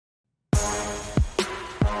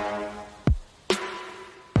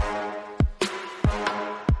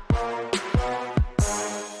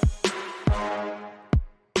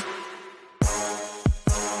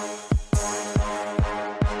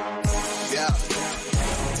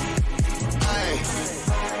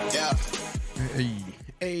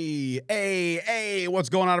Hey, what's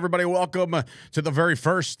going on, everybody? Welcome to the very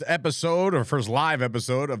first episode, or first live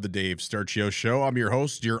episode of the Dave Sturchio Show. I'm your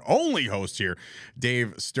host, your only host here,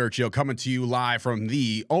 Dave Sturchio, coming to you live from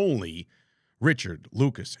the only Richard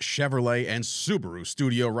Lucas Chevrolet and Subaru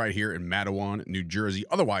studio right here in Matawan, New Jersey,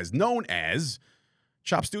 otherwise known as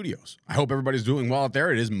Shop Studios. I hope everybody's doing well out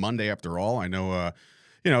there. It is Monday after all. I know,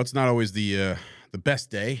 it's not always the best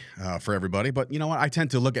day for everybody, but you know what? I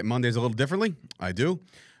tend to look at Mondays a little differently. I do.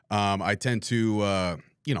 I tend to,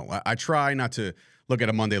 I try not to look at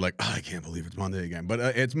a Monday like, oh, I can't believe it's Monday again. But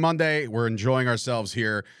it's Monday. We're enjoying ourselves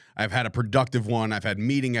here. I've had a productive one. I've had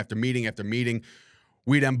meeting after meeting after meeting.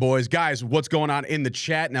 We them boys. Guys, what's going on in the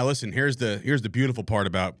chat? Now, listen, here's the beautiful part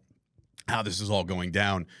about how this is all going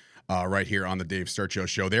down. Right here on the Dave Sturchio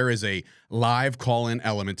Show. There is a live call-in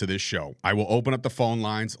element to this show. I will open up the phone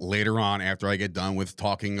lines later on after I get done with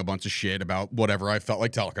talking a bunch of shit about whatever I felt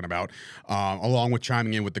like talking about, along with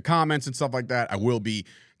chiming in with the comments and stuff like that. I will be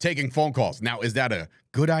taking phone calls. Now, is that a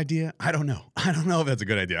good idea? I don't know. I don't know if that's a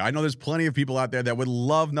good idea. I know there's plenty of people out there that would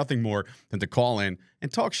love nothing more than to call in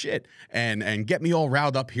and talk shit and get me all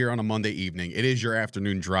riled up here on a Monday evening. It is your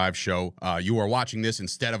afternoon drive show. You are watching this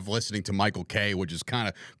instead of listening to Michael K., which is kind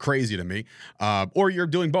of crazy to me. Or you're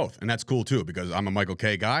doing both, and that's cool too, because I'm a Michael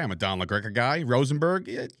K. guy. I'm a Don LaGreca guy. Rosenberg,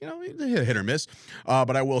 hit or miss.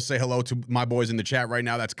 But I will say hello to my boys in the chat right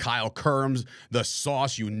now. That's Kyle Kerms, the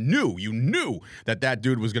sauce. You knew that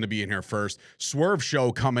dude was going to be in here first. Swerve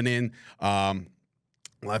Show coming in.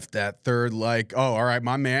 Left that third like. Oh, all right,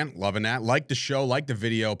 my man. Loving that. Like the show, like the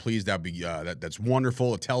video. Please, that'd be that's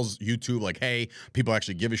wonderful. It tells YouTube like, hey, people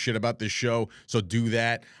actually give a shit about this show. So do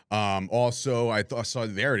that. Also, I saw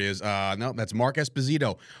there it is. No, that's Mark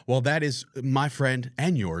Esposito. Well, that is my friend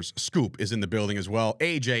and yours. Scoop is in the building as well.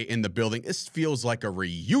 AJ in the building. This feels like a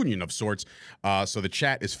reunion of sorts. So the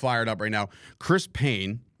chat is fired up right now. Chris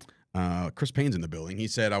Payne's in the building. He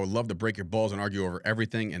said, I would love to break your balls and argue over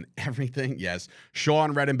everything and everything. Yes.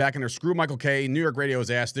 Sean Redden back in there. Screw Michael K. New York Radio's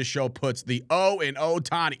ass. This show puts the O in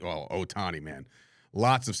Ohtani. Oh, Ohtani, man.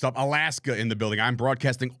 Lots of stuff. Alaska in the building. I'm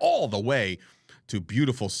broadcasting all the way to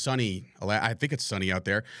beautiful, sunny, I think it's sunny out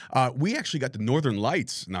there. We actually got the Northern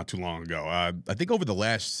Lights not too long ago. I think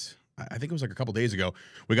it was like a couple days ago,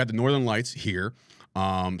 we got the Northern Lights here.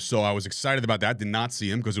 So I was excited about that. Did not see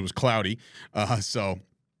him because it was cloudy.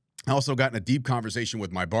 I also got in a deep conversation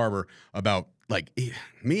with my barber about, like,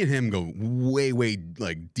 me and him go way,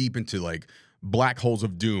 like, deep into, like, black holes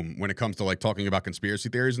of doom when it comes to, like, talking about conspiracy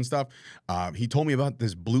theories and stuff. He told me about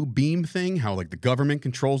this blue beam thing, how, like, the government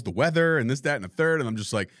controls the weather and this, that, and the third. And I'm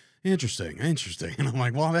just like, interesting. And I'm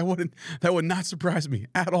like, well, that would not surprise me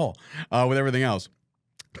at all with everything else.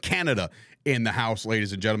 Canada in the house,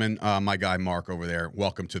 ladies and gentlemen. My guy Mark over there.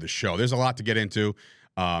 Welcome to the show. There's a lot to get into.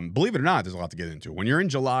 Believe it or not, there's a lot to get into. When you're in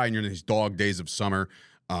July and you're in these dog days of summer,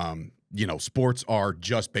 sports are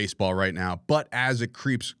just baseball right now. But as it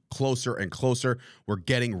creeps closer and closer, we're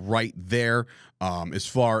getting right there as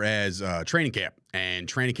far as training camp. And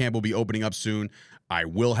training camp will be opening up soon. I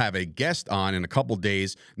will have a guest on in a couple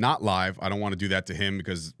days, not live. I don't want to do that to him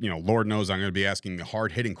because, Lord knows I'm going to be asking the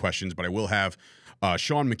hard-hitting questions, but I will have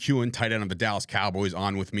Sean McEwen, tight end of the Dallas Cowboys,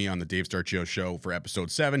 on with me on the Dave Sturchio Show for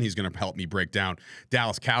episode 7. He's going to help me break down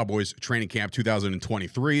Dallas Cowboys training camp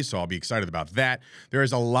 2023, so I'll be excited about that. There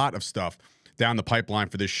is a lot of stuff down the pipeline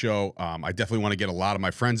for this show. I definitely want to get a lot of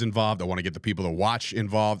my friends involved. I want to get the people to watch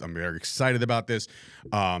involved. I'm very excited about this.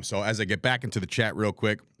 So as I get back into the chat real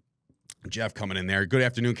quick, Jeff coming in there. Good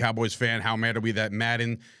afternoon, Cowboys fan. How mad are we that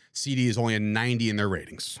Madden CD is only a 90 in their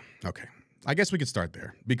ratings? Okay. I guess we could start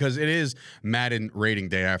there because it is Madden rating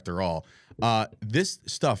day after all. This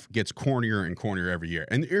stuff gets cornier and cornier every year.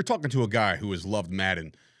 And you're talking to a guy who has loved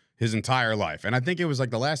Madden his entire life. And I think it was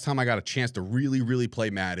like the last time I got a chance to really, really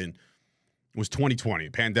play Madden was 2020.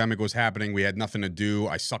 The pandemic was happening. We had nothing to do.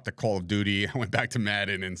 I sucked at Call of Duty. I went back to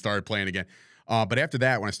Madden and started playing again. But after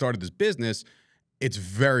that, when I started this business, it's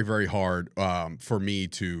very, very hard for me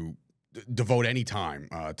to devote any time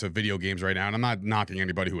to video games right now. And I'm not knocking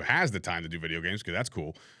anybody who has the time to do video games because that's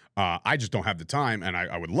cool. I just don't have the time, and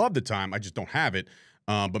I would love the time. I just don't have it.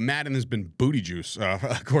 But Madden has been booty juice,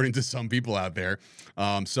 according to some people out there.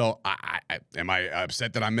 So am I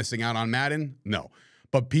upset that I'm missing out on Madden? No.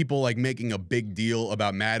 But people like making a big deal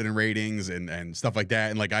about Madden ratings and stuff like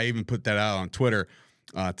that. And like I even put that out on Twitter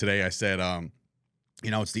today. I said,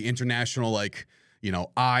 it's the international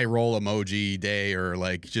eye roll emoji day, or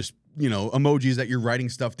like just emojis that you're writing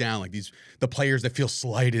stuff down, like the players that feel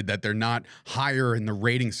slighted that they're not higher in the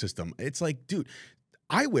rating system. It's like, dude,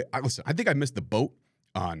 listen, I think I missed the boat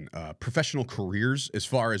on professional careers as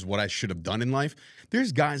far as what I should have done in life.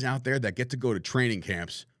 There's guys out there that get to go to training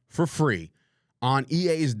camps for free on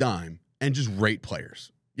EA's dime and just rate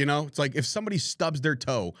players. You know, it's like if somebody stubs their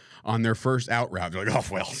toe on their first out route, they're like, oh,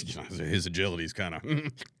 well, his agility is kind of,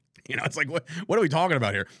 it's like, what are we talking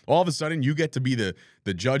about here? All of a sudden, you get to be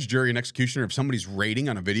the judge, jury, and executioner of somebody's rating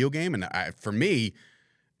on a video game. And for me,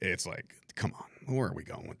 it's like, come on, where are we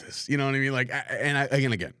going with this? You know what I mean? Like,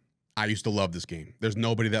 again, I used to love this game. There's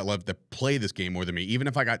nobody that loved to play this game more than me. Even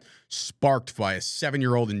if I got sparked by a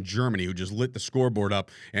 7-year-old in Germany who just lit the scoreboard up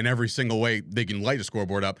in every single way they can light a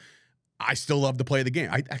scoreboard up, I still love to play the game.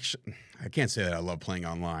 I can't say that I love playing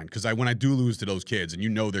online because when I do lose to those kids,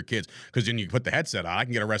 and they're kids, because then you put the headset on, I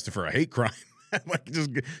can get arrested for a hate crime. Like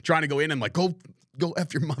just trying to go in and like, go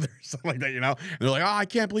F your mother, something like that, And they're like, oh, I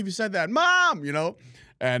can't believe you said that, Mom,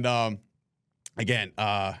 And again,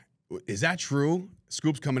 is that true?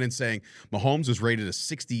 Scoop's coming in saying Mahomes was rated a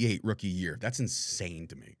 68 rookie year. That's insane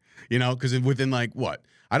to me. Because within like what?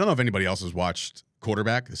 I don't know if anybody else has watched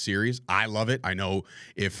Quarterback, the series. I love it. I know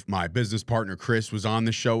if my business partner Chris was on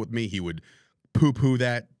the show with me, he would poo-poo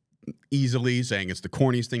that easily, saying it's the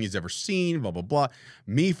corniest thing he's ever seen, blah, blah, blah.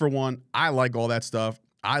 Me, for one, I like all that stuff.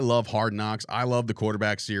 I love Hard Knocks. I love the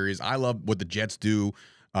Quarterback series. I love what the Jets do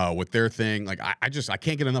with their thing. Like, I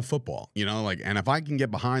can't get enough football, and if I can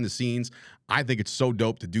get behind the scenes, I think it's so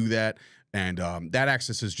dope to do that. And that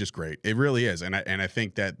access is just great. It really is. And I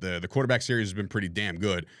think that the Quarterback series has been pretty damn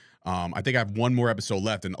good. I think I have one more episode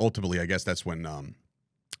left, and ultimately, I guess that's when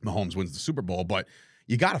Mahomes wins the Super Bowl. But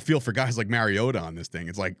you got to feel for guys like Mariota on this thing.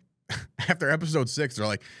 It's like after episode 6, they're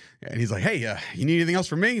like, and he's like, hey, you need anything else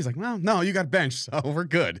from me? He's like, well, no, you got a bench, so we're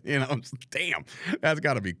good. Damn, that's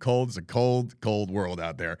got to be cold. It's a cold, cold world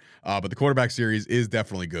out there. But the Quarterback series is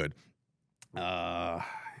definitely good. Yeah,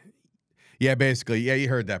 basically. Yeah, you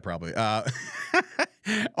heard that probably.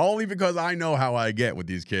 Only because I know how I get with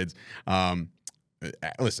these kids.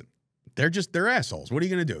 Listen, they're assholes. What are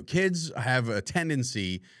you going to do? Kids have a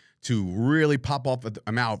tendency to really pop off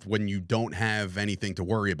a mouth when you don't have anything to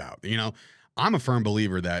worry about. I'm a firm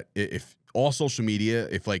believer that if all social media,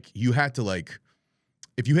 if you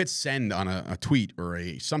hit send on a tweet or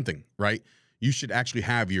something, right, you should actually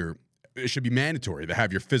it should be mandatory to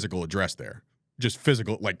have your physical address there. Just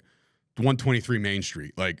physical, like 123 Main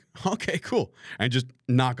Street. Like, okay, cool. And just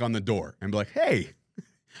knock on the door and be like, hey,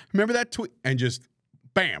 remember that tweet? And just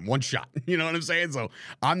bam, one shot. You know what I'm saying? So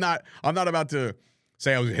I'm not about to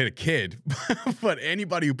say I was gonna hit a kid, but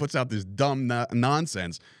anybody who puts out this dumb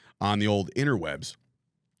nonsense on the old interwebs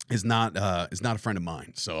is not a friend of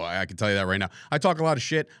mine. So I can tell you that right now. I talk a lot of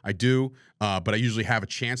shit. I do, but I usually have a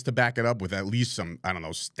chance to back it up with at least some, I don't know,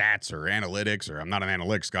 stats or analytics, or I'm not an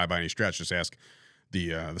analytics guy by any stretch. Just ask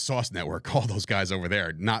the Sauce Network, all those guys over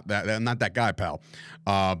there. Not that guy, pal.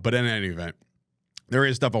 But in any event, there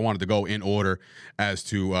is stuff I wanted to go in order as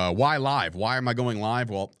to why live. Why am I going live?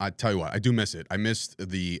 Well, I tell you what, I do miss it. I missed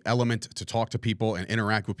the element to talk to people and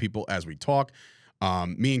interact with people as we talk.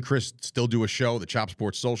 Me and Chris still do a show, the Chop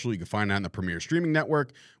Sports Social. You can find that on the Premier Streaming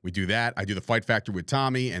Network. We do that. I do the Fight Factor with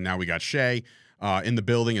Tommy, and now we got Shay in the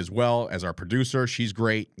building as well as our producer. She's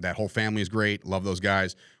great. That whole family is great. Love those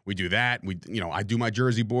guys. We do that. I do my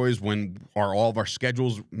Jersey Boys when all of our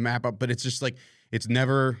schedules map up, but it's just like, it's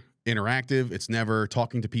never interactive. It's never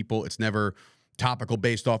talking to people. It's never topical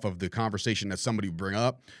based off of the conversation that somebody would bring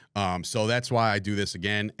up. So that's why I do this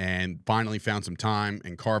again, and finally found some time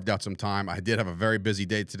and carved out some time. I did have a very busy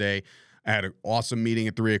day today. I had an awesome meeting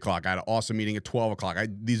at 3 o'clock. I had an awesome meeting at 12 o'clock.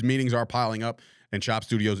 These meetings are piling up, and Chop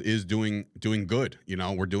Studios is doing good.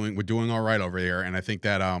 We're doing all right over there. And I think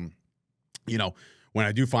that, when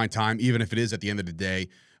I do find time, even if it is at the end of the day,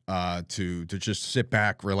 to just sit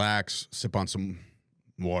back, relax, sip on some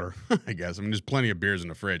water, I guess. There's plenty of beers in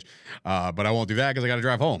the fridge, but I won't do that because I got to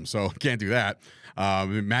drive home, so can't do that.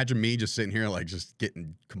 Imagine me just sitting here, like, just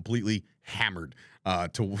getting completely hammered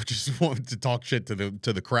to just want to talk shit to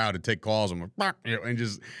the crowd and take calls and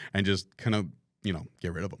just kind of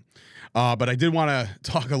get rid of them. But I did want to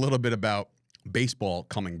talk a little bit about baseball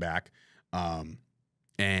coming back,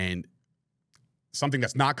 and something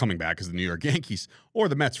that's not coming back is the New York Yankees, or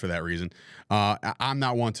the Mets for that reason. I'm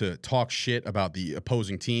not one to talk shit about the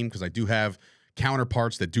opposing team because I do have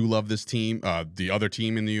counterparts that do love this team. The other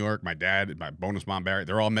team in New York, my dad, my bonus mom, Barry,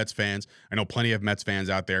 they're all Mets fans. I know plenty of Mets fans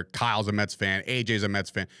out there. Kyle's a Mets fan. AJ's a Mets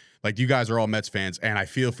fan. Like, you guys are all Mets fans, and I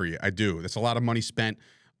feel for you. I do. That's a lot of money spent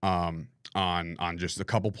on just a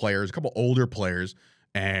couple players, a couple older players,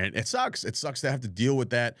 and it sucks. It sucks to have to deal with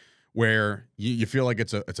that, where you feel like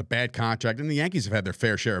it's a bad contract. And the Yankees have had their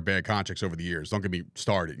fair share of bad contracts over the years. Don't get me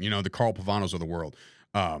started. The Carl Pavanos of the world.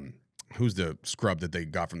 Who's the scrub that they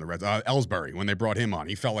got from the Reds? Ellsbury, when they brought him on.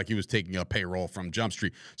 He felt like he was taking a payroll from Jump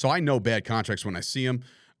Street. So I know bad contracts when I see them.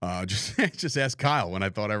 Just ask Kyle when I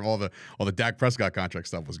thought all the Dak Prescott contract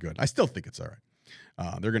stuff was good. I still think it's all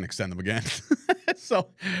right. They're going to extend them again. So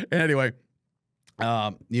anyway,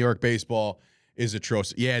 New York baseball is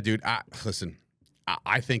atrocious. Yeah, dude. Listen,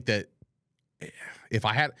 I think that if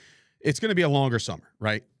I had, it's going to be a longer summer,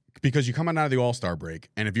 right? Because you're coming out of the All-Star break,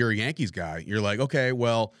 and if you're a Yankees guy, you're like, okay,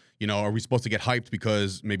 well, are we supposed to get hyped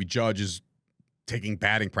because maybe Judge is taking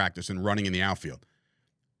batting practice and running in the outfield?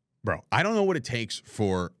 Bro, I don't know what it takes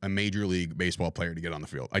for a Major League Baseball player to get on the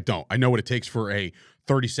field. I don't. I know what it takes for a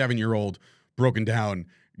 37-year-old broken down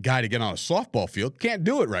guy to get on a softball field. Can't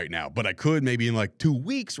do it right now, but I could maybe in like 2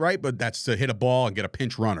 weeks, right? But that's to hit a ball and get a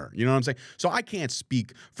pinch runner. You know what I'm saying? So I can't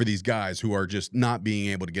speak for these guys who are just not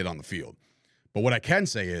being able to get on the field. But what I can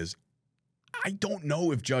say is I don't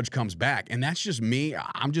know if Judge comes back, and that's just me.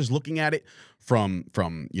 I'm just looking at it from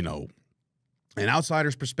an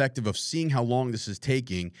outsider's perspective of seeing how long this is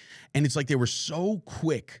taking. And it's like they were so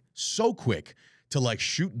quick to like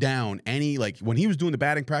shoot down any, like when he was doing the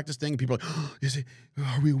batting practice thing, people are like,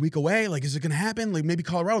 are we a week away? Like, is it going to happen? Like maybe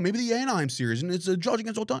Colorado, maybe the Anaheim series, and it's a Judge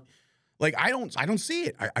against Ohtani. Like, I don't see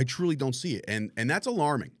it. I truly don't see it. And that's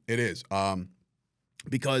alarming. It is.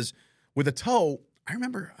 Because with a toe, I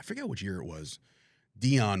remember, I forget which year it was.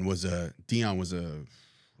 Was he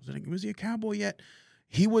a Cowboy yet?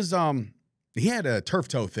 He had a turf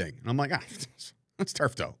toe thing. And I'm like, that's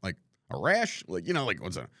turf toe. Like a rash, like, like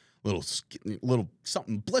what's a little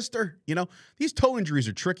something blister, These toe injuries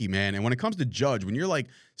are tricky, man. And when it comes to Judge, when you're like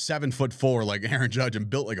 7'4", like Aaron Judge and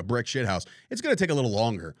built like a brick shithouse, it's going to take a little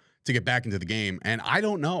longer to get back into the game. And I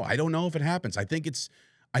don't know. I don't know if it happens. I think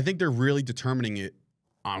they're really determining it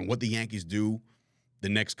on what the Yankees do the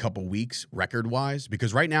next couple weeks record-wise,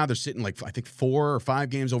 because right now they're sitting like, I think 4 or 5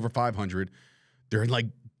 games over 500. They're like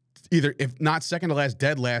either, if not second to last,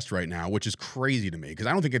 dead last right now, which is crazy to me because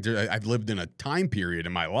I don't think I've lived in a time period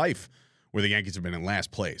in my life where the Yankees have been in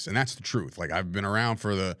last place, and that's the truth. Like, I've been around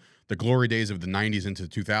for the glory days of the 90s into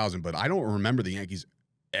 2000, but I don't remember the Yankees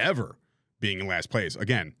ever being in last place.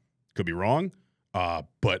 Again, could be wrong,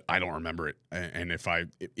 but I don't remember it. And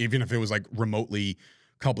even if it was like remotely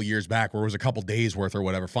a couple years back where it was a couple days worth or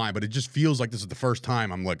whatever, fine. But it just feels like this is the first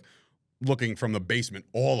time I'm like looking from the basement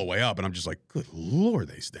all the way up, and I'm just like, good Lord,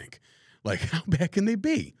 they stink. Like, how bad can they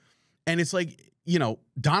be? And it's like,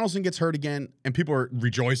 Donaldson gets hurt again, and people are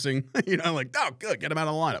rejoicing, like, oh, good, get him out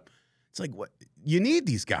of the lineup. It's like, what? You need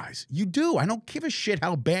these guys. You do. I don't give a shit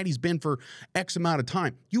how bad he's been for X amount of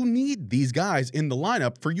time. You need these guys in the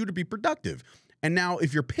lineup for you to be productive. And now,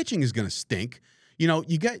 if your pitching is going to stink,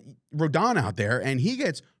 you get Rodon out there, and he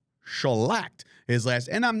gets shellacked his last.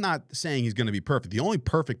 And I'm not saying he's going to be perfect. The only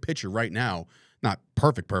perfect pitcher right now, not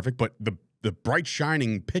perfect, but the bright,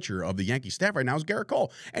 shining pitcher of the Yankee staff right now is Garrett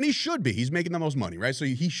Cole. And he should be. He's making the most money, right? So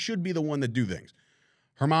he should be the one that do things.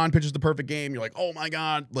 Herman pitches the perfect game. You're like, oh, my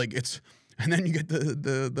God. Like, it's... And then you get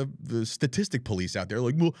the statistic police out there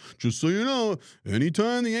like, well, just so you know,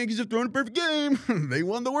 anytime the Yankees have thrown a perfect game, they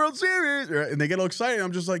won the World Series. And they get all excited.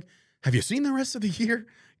 I'm just like, have you seen the rest of the year?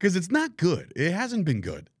 Because it's not good. It hasn't been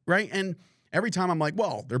good, right? And every time I'm like,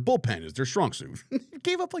 well, their bullpen is their strong suit.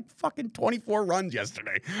 Gave up like fucking 24 runs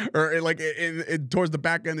yesterday, or like towards the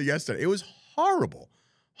back end of yesterday. It was horrible.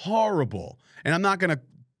 And I'm not going to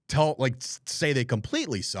say they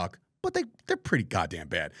completely suck, but they're pretty goddamn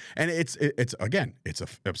bad. And it's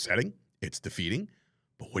upsetting. It's defeating.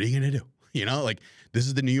 But what are you going to do? Like, this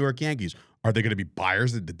is the New York Yankees. Are they going to be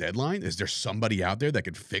buyers at the deadline? Is there somebody out there that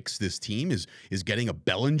could fix this team? Is getting a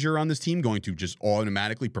Bellinger on this team going to just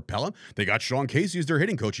automatically propel him? They got Sean Casey as their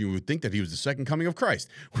hitting coach. You would think that he was the second coming of Christ.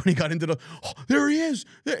 When he got into there he is.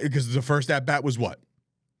 Because the first at-bat was what?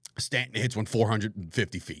 Stanton hits one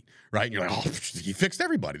 450 feet, right? And you're like, he fixed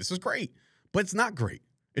everybody. This is great. But it's not great.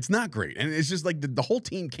 It's not great. And it's just like the whole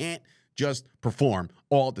team can't just perform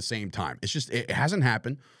all at the same time. It's just, it hasn't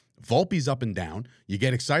happened. Volpe's up and down. You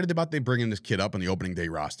get excited about they bringing this kid up on the opening day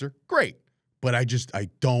roster. Great. But I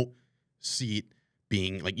don't see it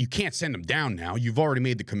being like, you can't send him down now. You've already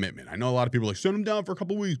made the commitment. I know a lot of people are like, send him down for a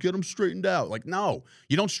couple of weeks, get him straightened out. Like, no,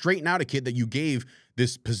 you don't straighten out a kid that you gave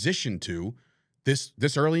this position to this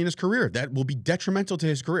early in his career. That will be detrimental to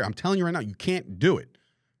his career. I'm telling you right now, you can't do it.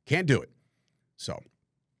 Can't do it. So,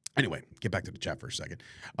 anyway, get back to the chat for a second.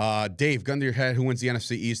 Dave, gun to your head, who wins the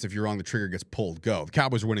NFC East? If you're wrong, the trigger gets pulled. Go. The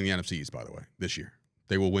Cowboys are winning the NFC East, by the way, this year.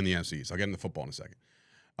 They will win the NFC East. I'll get into football in a second.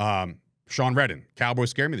 Sean Redden, Cowboys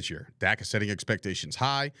scare me this year. Dak is setting expectations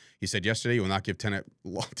high. He said yesterday he will not give 10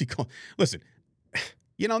 lofty call. Listen,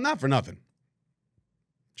 not for nothing.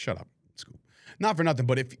 Shut up. It's cool. Not for nothing,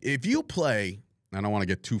 but if you play, I don't want to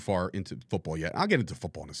get too far into football yet. I'll get into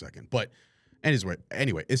football in a second. But anyway,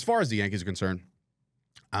 as far as the Yankees are concerned,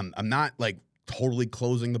 I'm not like totally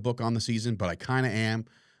closing the book on the season, but I kind of am.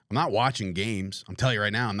 I'm not watching games. I'm telling you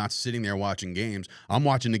right now, I'm not sitting there watching games. I'm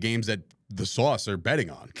watching the games that the sauce are betting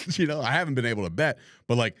on. I haven't been able to bet,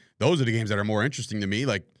 but like those are the games that are more interesting to me.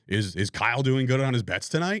 Like, is Kyle doing good on his bets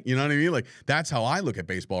tonight? You know what I mean? Like, that's how I look at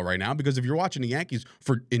baseball right now, because if you're watching the Yankees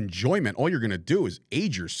for enjoyment, all you're going to do is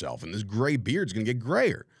age yourself, and this gray beard's going to get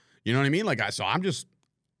grayer. You know what I mean? Like,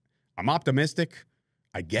 I'm optimistic,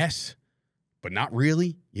 I guess, but not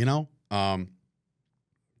really, and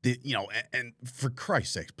for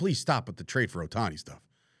Christ's sakes, please stop with the trade for Ohtani stuff.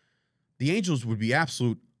 The Angels would be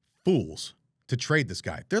absolute fools to trade this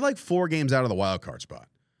guy. They're like 4 games out of the wild card spot,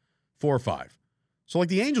 4 or 5. So, like,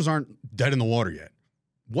 the Angels aren't dead in the water yet.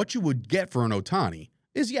 What you would get for an Ohtani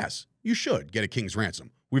is, yes, you should get a king's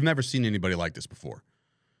ransom. We've never seen anybody like this before.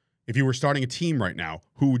 If you were starting a team right now,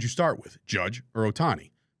 who would you start with, Judge or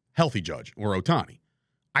Ohtani? Healthy Judge or Ohtani?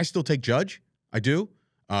 I still take Judge. I do.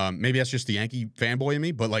 Maybe that's just the Yankee fanboy in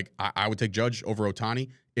me, but like I would take Judge over Ohtani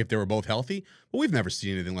if they were both healthy. But we've never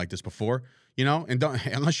seen anything like this before, And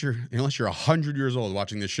unless you're 100 years old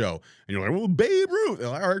watching this show and you're like, well, Babe Ruth.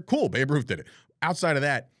 All right, cool, Babe Ruth did it. Outside of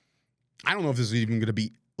that, I don't know if this is even going to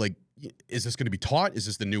be like, is this going to be taught? Is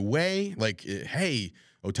this the new way? Like, hey,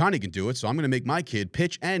 Ohtani can do it, so I'm going to make my kid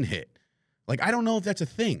pitch and hit. Like, I don't know if that's a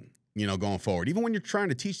thing, going forward. Even when you're trying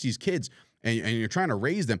to teach these kids and you're trying to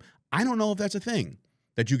raise them, I don't know if that's a thing.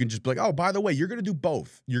 That you can just be like, oh, by the way, you're going to do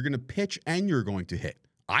both. You're going to pitch and you're going to hit.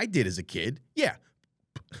 I did as a kid. Yeah.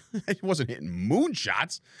 I wasn't hitting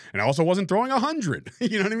moonshots, and I also wasn't throwing 100.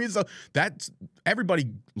 You know what I mean? So everybody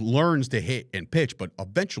learns to hit and pitch, but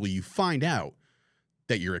eventually you find out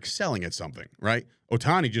that you're excelling at something, right?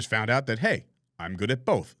 Ohtani just found out that, hey, I'm good at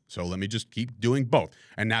both. So let me just keep doing both.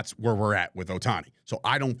 And that's where we're at with Ohtani. So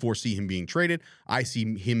I don't foresee him being traded. I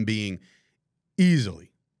see him being easily.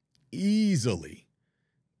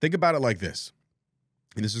 Think about it like this,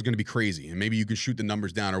 and this is going to be crazy, and maybe you can shoot the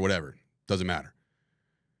numbers down or whatever. Doesn't matter.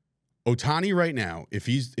 Ohtani right now, if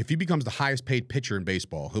he becomes the highest paid pitcher in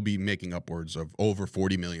baseball, he'll be making upwards of over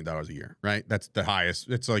 $40 million a year, right? That's the highest.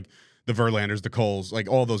 It's like the Verlanders, the Coles, like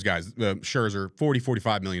all those guys, Scherzer,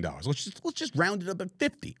 $45 million. Let's just round it up at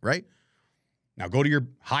 50, right? Now go to your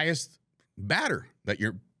highest batter that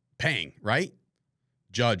you're paying, right?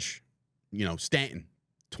 Judge, Stanton,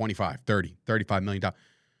 25, 30, $35 million.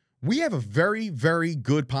 We have a very, very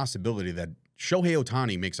good possibility that Shohei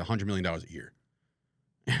Ohtani makes $100 million a year.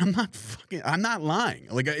 And I'm not lying.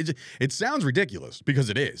 Like, it sounds ridiculous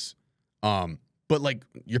because it is. But like,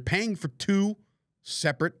 you're paying for 2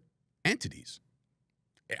 separate entities.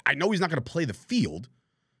 I know he's not going to play the field.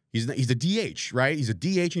 He's a DH, right? He's a DH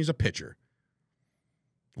and he's a pitcher.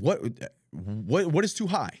 What is too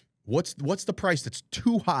high? What's the price that's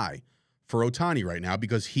too high for Ohtani right now,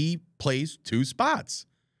 because he plays 2 spots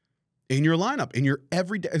in your lineup, in your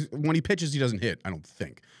every day. When he pitches, he doesn't hit, I don't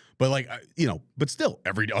think. But like, but still,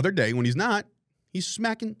 every other day when he's not, he's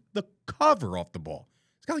smacking the cover off the ball.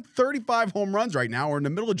 He's got like 35 home runs right now. We're in the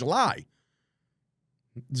middle of July.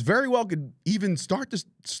 It's very well could even start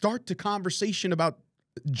the conversation about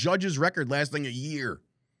Judge's record lasting a year.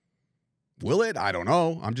 Will it? I don't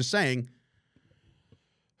know. I'm just saying.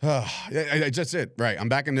 That's it, right? I'm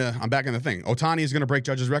back in the thing. Ohtani is going to break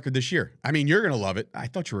Judge's record this year. I mean, you're going to love it. I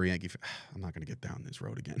thought you were a Yankee fan. I'm not going to get down this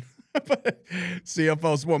road again. But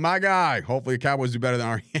CFO Sport, my guy. Hopefully, the Cowboys do better than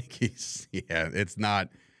our Yankees. Yeah, it's not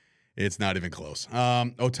even close.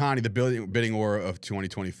 Ohtani, the bidding war of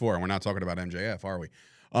 2024, and we're not talking about MJF, are we?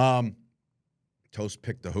 Toast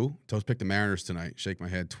picked the who? Toast picked the Mariners tonight. Shake my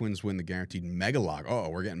head. Twins win the guaranteed mega lock. Oh,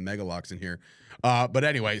 we're getting mega locks in here. But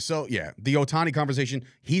anyway, so yeah, the Ohtani conversation,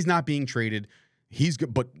 he's not being traded. He's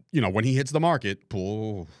good, but when he hits the market,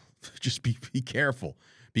 just be careful.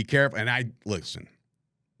 Be careful. And listen,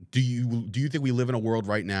 do you think we live in a world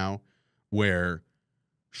right now where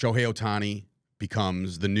Shohei Ohtani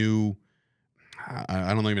becomes the new,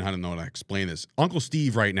 I don't even know how to explain this. Uncle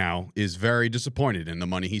Steve right now is very disappointed in the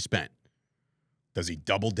money he spent. Does he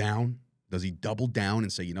double down? Does he double down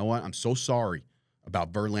and say, you know what? I'm so sorry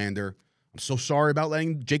about Verlander. I'm so sorry about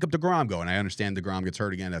letting Jacob deGrom go. And I understand deGrom gets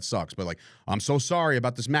hurt again. That sucks. But, I'm so sorry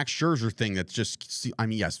about this Max Scherzer thing that's just –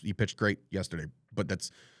 yes, he pitched great yesterday. But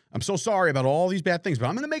I'm so sorry about all these bad things. But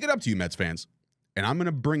I'm going to make it up to you, Mets fans. And I'm going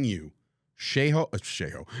to bring you Shohei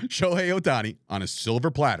Ohtani on a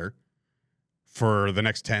silver platter for the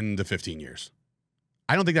next 10 to 15 years.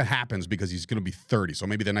 I don't think that happens because he's going to be 30. So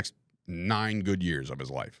maybe the next 9 good years of his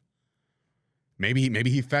life. Maybe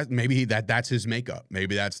that's his makeup.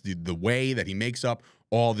 Maybe that's the way that he makes up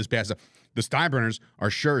all this bad stuff. The Steinbrenners are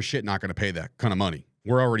sure as shit not going to pay that kind of money.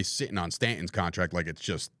 We're already sitting on Stanton's contract like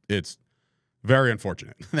it's Very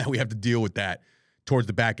unfortunate that we have to deal with that towards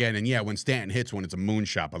the back end. And yeah, when Stanton hits when it's a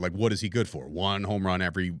moonshot, but like, what is he good for? One home run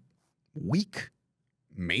every week?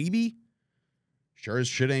 Maybe? Sure as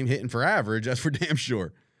shit ain't hitting for average. That's for damn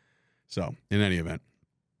sure. So, in any event.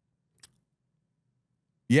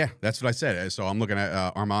 Yeah, that's what I said. So I'm looking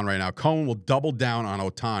at Armand right now. Cohen will double down on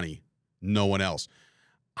Ohtani. No one else.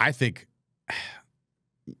 I think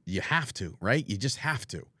you have to, right? You just have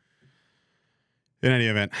to. In any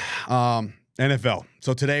event, NFL.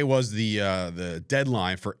 So today was the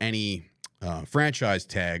deadline for any franchise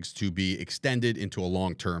tags to be extended into a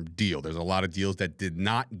long-term deal. There's a lot of deals that did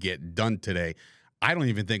not get done today. I don't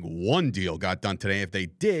even think one deal got done today. If they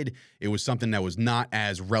did, it was something that was not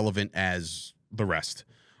as relevant as the rest.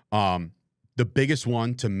 The biggest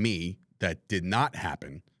one to me that did not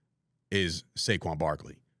happen is Saquon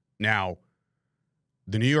Barkley. Now,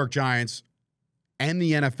 the New York Giants and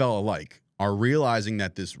the NFL alike are realizing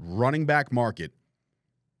that this running back market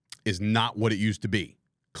is not what it used to be.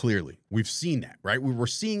 Clearly, we've seen that, right? We're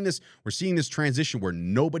seeing this. We're seeing this transition where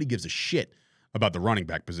nobody gives a shit about the running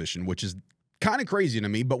back position, which is kind of crazy to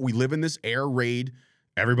me. But we live in this air raid,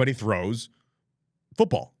 everybody throws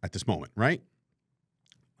football at this moment, right?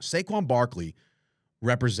 Saquon Barkley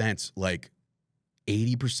represents like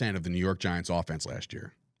 80% of the New York Giants offense last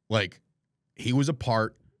year. Like, he was a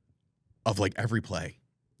part of like every play,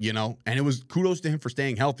 you know? And it was kudos to him for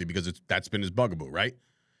staying healthy because that's been his bugaboo, right?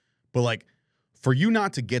 But like, for you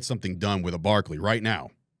not to get something done with a Barkley right now,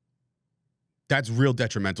 that's real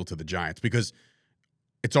detrimental to the Giants because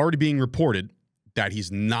it's already being reported that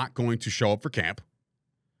he's not going to show up for camp.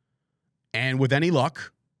 And with any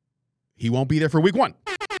luck, he won't be there for week 1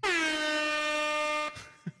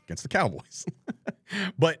 against the Cowboys.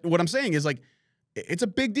 But what I'm saying is, like, it's a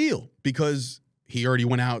big deal because he already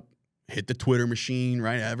went out, hit the Twitter machine,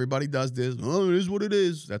 right? Everybody does this. Oh, it is what it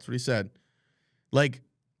is. That's what he said. Like,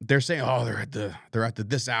 they're saying, oh, they're at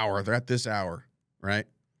this hour. They're at this hour, right?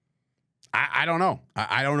 I don't know.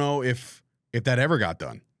 I don't know if that ever got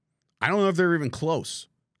done. I don't know if they're even close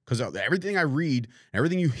because everything I read,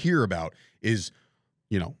 everything you hear about is,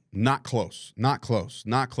 you know, not close.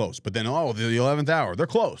 But then, oh, the 11th hour, they're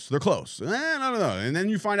close. No. And then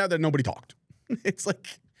you find out that nobody talked. It's like,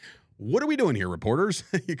 what are we doing here, reporters?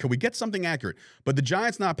 Can we get something accurate? But the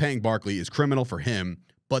Giants not paying Barkley is criminal for him,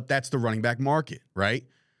 but that's the running back market, right?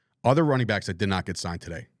 Other running backs that did not get signed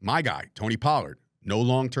today. My guy, Tony Pollard, no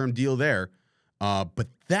long-term deal there. But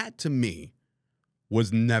that, to me,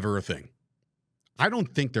 was never a thing. I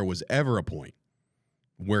don't think there was ever a point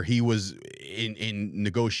where he was in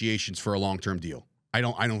negotiations for a long-term deal. I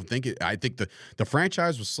don't think it. I think the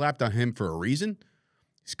franchise was slapped on him for a reason.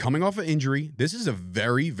 He's coming off an injury. This is a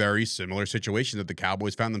very, very similar situation that the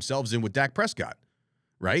Cowboys found themselves in with Dak Prescott,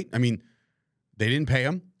 right? I mean, they didn't pay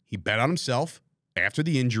him. He bet on himself after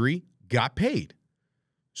the injury, got paid.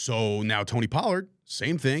 So now Tony Pollard,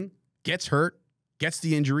 same thing, gets hurt, gets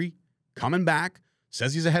the injury, coming back,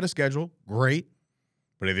 says he's ahead of schedule. Great.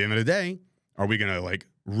 But at the end of the day, are we going to, like,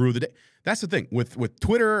 rue the day? That's the thing. With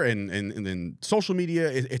Twitter and social media,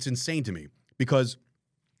 it's insane to me because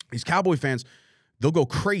these Cowboy fans, they'll go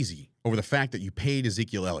crazy over the fact that you paid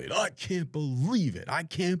Ezekiel Elliott. Oh, I can't believe it. I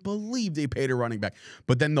can't believe they paid a running back.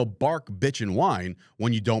 But then they'll bark, bitch, and whine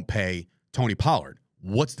when you don't pay Tony Pollard.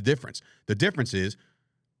 What's the difference? The difference is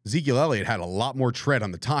Ezekiel Elliott had a lot more tread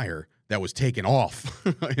on the tire that was taken off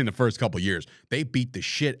in the first couple of years. They beat the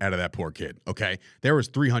shit out of that poor kid, okay? There was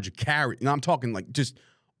 300 carries. And I'm talking like just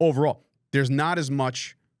overall. There's not as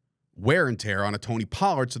much wear and tear on a Tony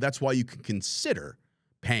Pollard, so that's why you can consider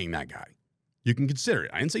paying that guy. You can consider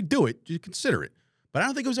it. I didn't say do it. You consider it. But I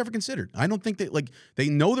don't think it was ever considered. I don't think that, like, they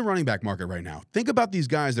know the running back market right now. Think about these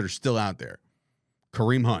guys that are still out there.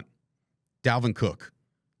 Kareem Hunt, Dalvin Cook.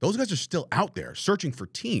 Those guys are still out there searching for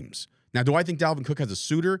teams. Now, do I think Dalvin Cook has a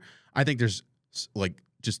suitor? I think there's, like,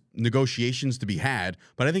 just negotiations to be had,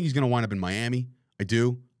 but I think he's going to wind up in Miami. I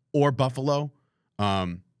do. Or Buffalo.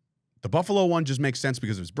 The Buffalo one just makes sense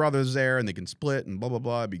because his brother's there and they can split and blah, blah,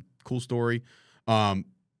 blah. It'd be a cool story.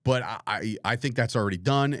 But I think that's already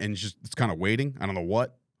done, and it's kind of waiting. I don't know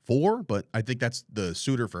what for, but I think that's the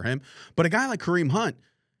suitor for him. But a guy like Kareem Hunt,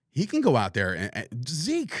 he can go out there. And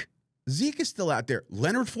Zeke is still out there.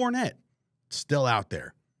 Leonard Fournette, still out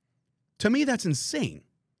there. To me, that's insane.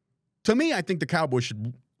 To me, I think the Cowboys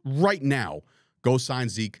should right now go sign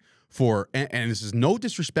Zeke for, and this is no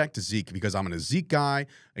disrespect to Zeke because I'm a Zeke guy.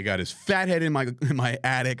 I got his fat head in my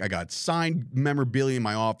attic. I got signed memorabilia in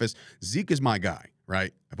my office. Zeke is my guy.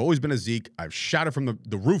 Right? I've always been a Zeke. I've shouted from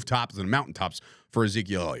the rooftops and the mountaintops for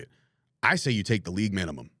Ezekiel Elliott. I say you take the league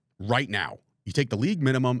minimum right now. You take the league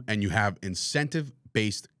minimum and you have incentive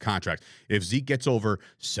cap-based contracts. If Zeke gets over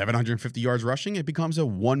 750 yards rushing, it becomes a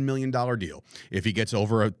 $1 million deal. If he gets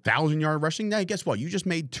over 1,000-yard rushing, then guess what? You just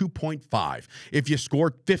made 2.5. If you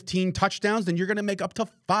score 15 touchdowns, then you're going to make up to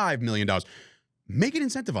 $5 million. Make it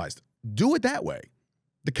incentivized. Do it that way.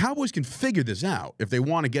 The Cowboys can figure this out if they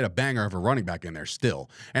want to get a banger of a running back in there still.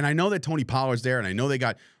 And I know that Tony Pollard's there, and I know they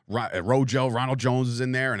got Rojo, Ronald Jones is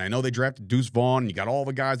in there, and I know they drafted Deuce Vaughn, and you got all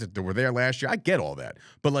the guys that were there last year. I get all that.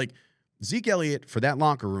 But, like, Zeke Elliott for that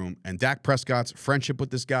locker room and Dak Prescott's friendship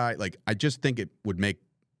with this guy, like, I just think it would make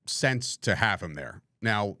sense to have him there.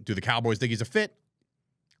 Now, do the Cowboys think he's a fit?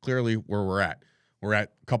 Clearly where we're at. We're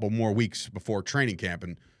at a couple more weeks before training camp,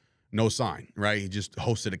 and no sign, right? He just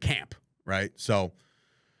hosted a camp, right? So,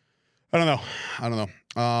 I don't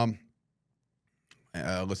know.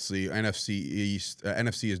 Let's see. NFC East.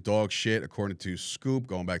 NFC is dog shit, according to Scoop.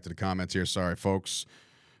 Going back to the comments here. Sorry, folks.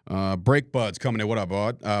 Break Buds coming in. What up,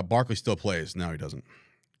 Bud? Barkley still plays. No, he doesn't.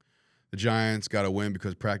 The Giants got to win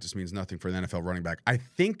because practice means nothing for an NFL running back. I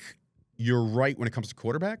think you're right when it comes to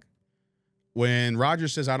quarterback. When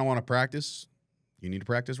Rodgers says, I don't want to practice, you need to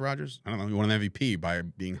practice, Rodgers? I don't know. You won an MVP by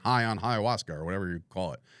being high on ayahuasca or whatever you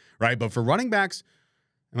call it, right? But for running backs,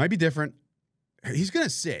 it might be different. He's going to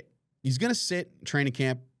sit. He's going to sit training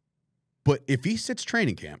camp. But if he sits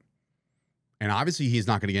training camp, and obviously he's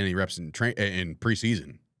not going to get any reps in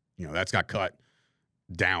preseason, you know, that's got cut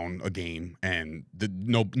down a game, and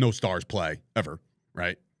no stars play ever,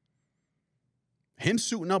 right? Him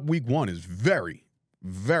suiting up week one is very,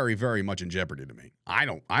 very, very much in jeopardy to me. I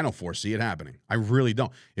don't foresee it happening. I really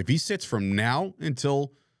don't. If he sits from now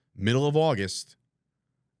until middle of August,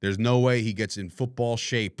 there's no way he gets in football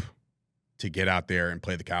shape to get out there and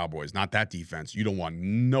play the Cowboys. Not that defense. You don't want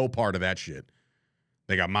no part of that shit.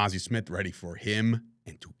 They got Mozzie Smith ready for him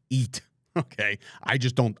and to eat. Okay? I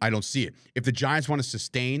don't see it. If the Giants want to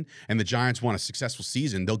sustain and the Giants want a successful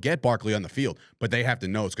season, they'll get Barkley on the field, but they have to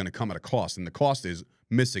know it's going to come at a cost, and the cost is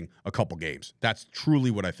missing a couple games. That's truly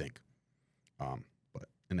what I think. But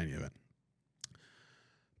in any event.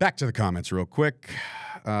 Back to the comments real quick.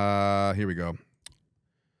 Here we go.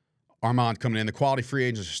 Armand coming in. The quality free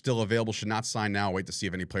agents are still available. Should not sign now. Wait to see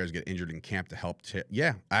if any players get injured in camp to help.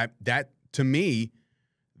 To me,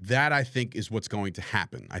 that I think is what's going to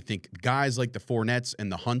happen. I think guys like the Fournettes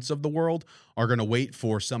and the Hunts of the world are going to wait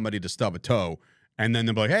for somebody to stub a toe, and then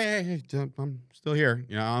they'll be like, hey, I'm still here.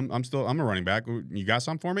 You know, I'm a running back. You got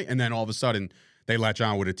something for me? And then all of a sudden they latch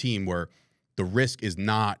on with a team where the risk is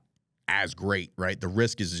not as great, right? The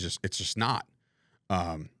risk is just not.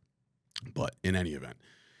 But in any event.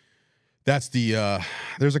 That's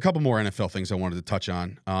there's a couple more NFL things I wanted to touch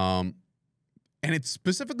on. And it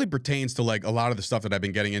specifically pertains to like a lot of the stuff that I've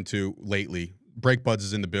been getting into lately. Break Buds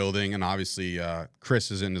is in the building, and obviously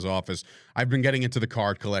Chris is in his office. I've been getting into the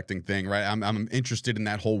card collecting thing, right? I'm interested in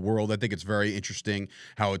that whole world. I think it's very interesting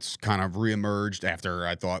how it's kind of reemerged after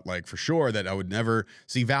I thought like for sure that I would never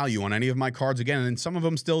see value on any of my cards again. And some of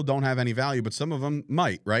them still don't have any value, but some of them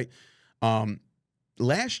might, right?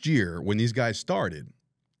 Last year when these guys started,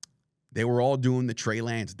 they were all doing the Trey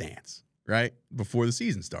Lance dance, right? Before the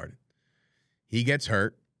season started. He gets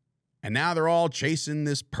hurt, and now they're all chasing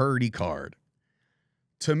this Purdy card.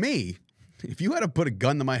 To me, if you had to put a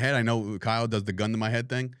gun to my head, I know Kyle does the gun to my head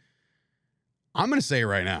thing. I'm going to say it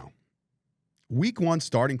right now. Week one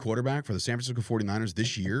starting quarterback for the San Francisco 49ers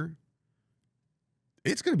this year,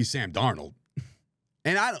 it's going to be Sam Darnold.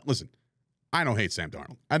 And I don't hate Sam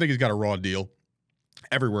Darnold. I think he's got a raw deal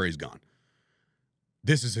everywhere he's gone.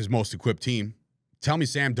 This is his most equipped team. Tell me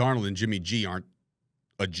Sam Darnold and Jimmy G aren't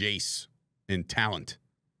a Jace in talent,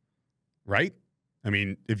 right? I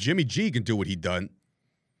mean, if Jimmy G can do what he done.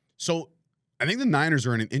 So I think the Niners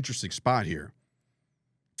are in an interesting spot here.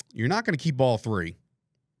 You're not going to keep all three,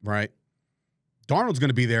 right? Darnold's going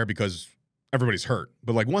to be there because everybody's hurt.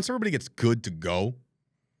 But like once everybody gets good to go,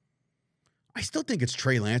 I still think it's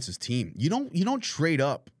Trey Lance's team. You don't trade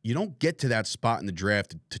up. You don't get to that spot in the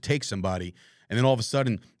draft to take somebody. And then all of a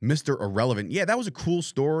sudden, Mr. Irrelevant. Yeah, that was a cool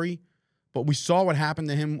story, but we saw what happened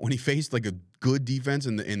to him when he faced like a good defense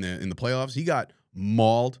in the playoffs. He got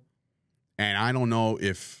mauled, and I don't know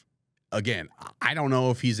if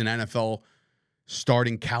he's an NFL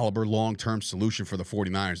starting caliber long-term solution for the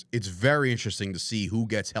 49ers. It's very interesting to see who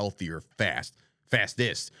gets healthier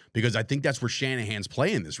fastest, because I think that's where Shanahan's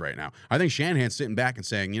playing this right now. I think Shanahan's sitting back and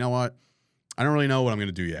saying, you know what? I don't really know what I'm going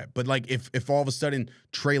to do yet. But, like, if all of a sudden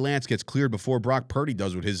Trey Lance gets cleared before Brock Purdy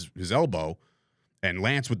does with his elbow and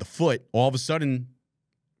Lance with the foot, all of a sudden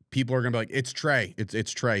people are going to be like, it's Trey.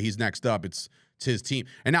 It's Trey. He's next up. It's his team.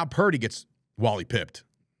 And now Purdy gets Wally pipped.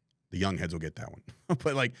 The young heads will get that one.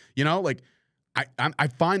 But, like, you know, like, I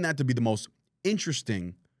find that to be the most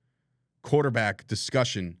interesting quarterback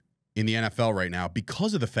discussion in the NFL right now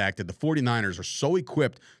because of the fact that the 49ers are so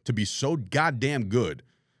equipped to be so goddamn good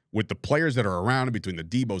with the players that are around them, between the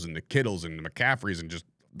Debos and the Kittles and the McCaffreys, and just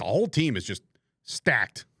the whole team is just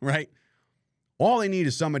stacked, right? All they need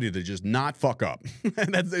is somebody to just not fuck up.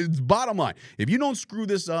 That's it's bottom line. If you don't screw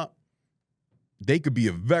this up, they could be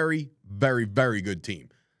a very, very, very good team.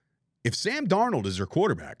 If Sam Darnold is their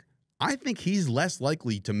quarterback, I think he's less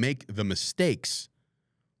likely to make the mistakes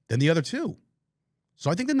than the other two. So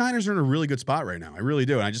I think the Niners are in a really good spot right now. I really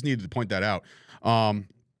do. And I just needed to point that out.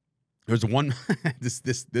 There's one, this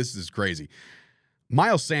is crazy.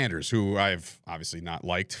 Miles Sanders, who I've obviously not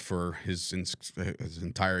liked for his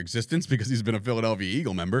entire existence because he's been a Philadelphia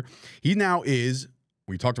Eagle member. He now is,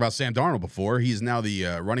 we talked about Sam Darnold before, he's now the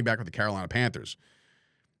running back of the Carolina Panthers.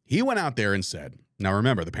 He went out there and said, now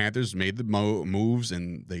remember, the Panthers made the moves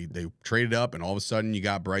and they traded up, and all of a sudden you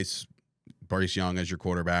got Bryce Young as your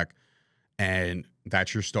quarterback, and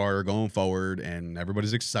that's your starter going forward, and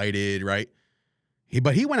everybody's excited, right?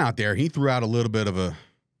 But he went out there, he threw out a little bit of a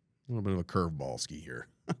curveball ski here.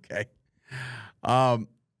 Okay.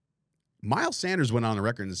 Miles Sanders went on the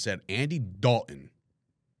record and said Andy Dalton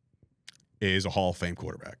is a Hall of Fame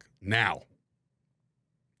quarterback. Now,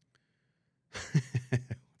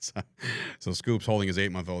 so Scoop's holding his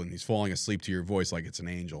 8-month-old and he's falling asleep to your voice like it's an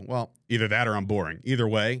angel. Well, either that or I'm boring. Either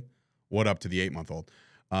way, what up to the 8-month-old?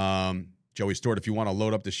 Joey Stewart, if you want to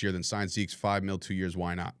load up this year, then sign Zeke's $5 million, 2 years.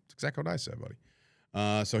 Why not? That's exactly what I said, buddy.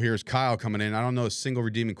 So here's Kyle coming in. I don't know a single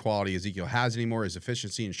redeeming quality Ezekiel has anymore. His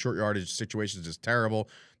efficiency in short yardage situations is terrible.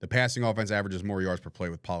 The passing offense averages more yards per play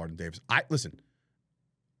with Pollard and Davis.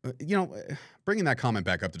 Bringing that comment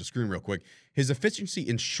back up to the screen real quick. His efficiency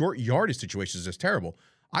in short yardage situations is terrible.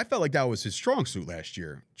 I felt like that was his strong suit last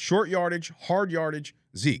year. Short yardage, hard yardage,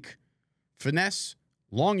 Zeke. Finesse,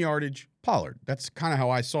 long yardage, Pollard. That's kind of how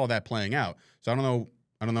I saw that playing out. So I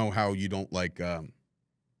don't know how you don't like that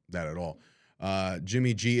at all.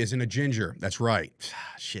 Jimmy G isn't a ginger. That's right.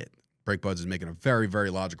 Shit. Breakbuds is making a very, very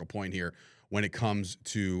logical point here when it comes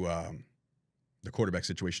to the quarterback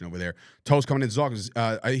situation over there. Toast coming in.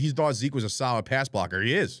 He thought Zeke was a solid pass blocker.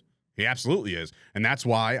 He is. He absolutely is. And that's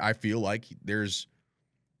why I feel like there's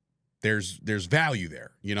value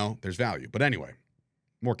there. There's value. But anyway,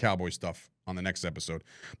 more Cowboy stuff on the next episode.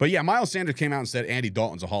 But yeah, Miles Sanders came out and said Andy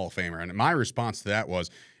Dalton's a Hall of Famer. And my response to that was,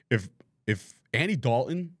 if Andy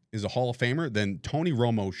Dalton is a Hall of Famer, then Tony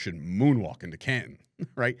Romo should moonwalk into Canton,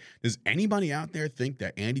 right? Does anybody out there think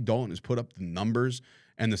that Andy Dalton has put up the numbers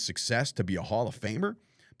and the success to be a Hall of Famer?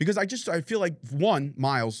 Because I feel like, one,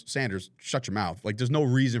 Miles Sanders, shut your mouth. Like, there's no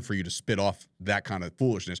reason for you to spit off that kind of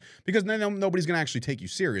foolishness, because then nobody's going to actually take you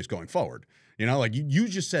serious going forward. You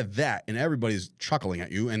just said that, and everybody's chuckling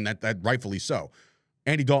at you, and that rightfully so.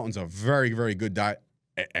 Andy Dalton's a very, very good guy,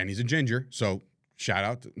 and he's a ginger, so shout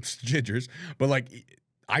out to gingers. But,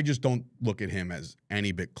 I just don't look at him as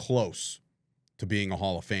any bit close to being a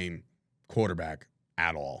Hall of Fame quarterback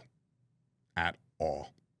at all. At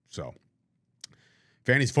all. So,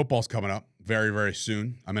 Fantasy football's coming up very, very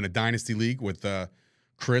soon. I'm in a dynasty league with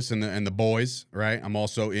Chris and the boys, right? I'm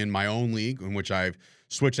also in my own league in which I've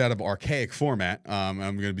switched out of archaic format. I'm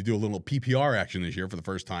going to be doing a little PPR action this year for the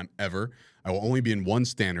first time ever. I will only be in one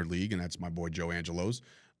standard league, and that's my boy Joe Angelo's,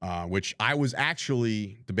 which I was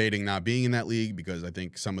actually debating not being in that league because I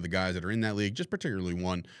think some of the guys that are in that league, just particularly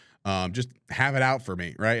one, just have it out for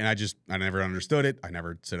me, right? And I never understood it. I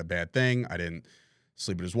never said a bad thing. I didn't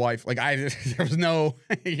sleep with his wife. There was no,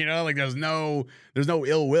 there's no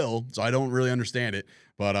ill will. So I don't really understand it.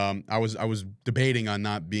 But I was debating on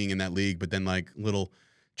not being in that league, but then little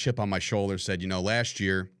chip on my shoulder said, last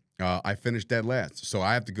year I finished dead last. So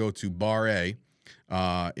I have to go to Bar A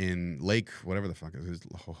in Lake, whatever the fuck it is,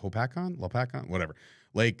 Lopakon, whatever.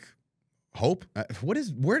 Lake Hope?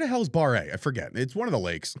 Where the hell is Bar A? I forget. It's one of the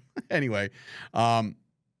lakes. Anyway,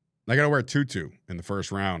 I got to wear a tutu in the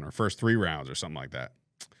first round or first 3 rounds or something like that.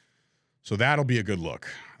 So that'll be a good look.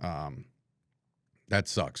 That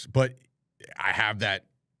sucks. But I have that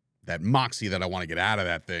moxie that I want to get out of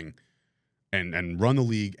that thing and run the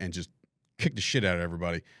league and just kick the shit out of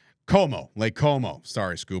everybody. Lake Como.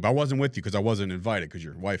 Sorry, Scoop. I wasn't with you because I wasn't invited because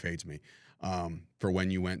your wife hates me for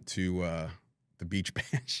when you went to the beach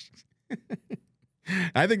bash.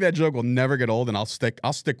 I think that joke will never get old, and I'll stick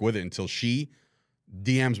with it until she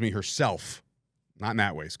DMs me herself. Not in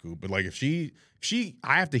that way, Scoop, but if she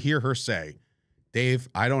I have to hear her say, Dave,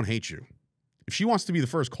 I don't hate you. If she wants to be the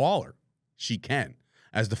first caller, she can,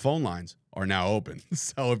 as the phone lines are now open.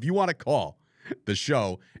 So if you want to call the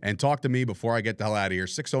show and talk to me before I get the hell out of here.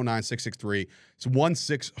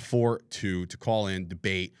 609-663-1642 to call in,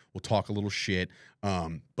 debate. We'll talk a little shit.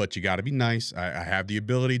 But you got to be nice. I have the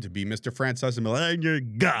ability to be Mr. Francis and be like, hey, you're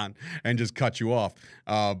gone, and just cut you off.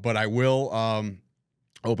 But I will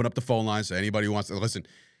open up the phone lines so anybody who wants to listen.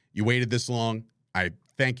 You waited this long. I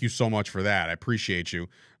thank you so much for that. I appreciate you.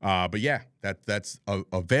 But yeah, that's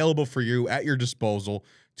available for you at your disposal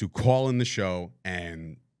to call in the show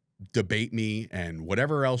and debate me and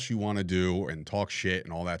whatever else you want to do and talk shit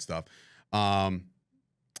and all that stuff.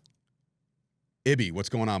 Ibby, what's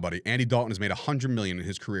going on, buddy? Andy Dalton has made $100 million in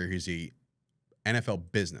his career. He's a NFL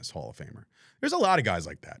business Hall of Famer. There's a lot of guys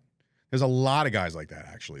like that.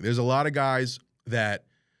 Actually. There's a lot of guys that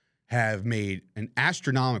have made an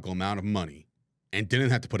astronomical amount of money and didn't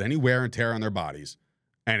have to put any wear and tear on their bodies,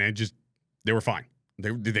 and they were fine.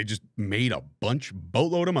 They just made a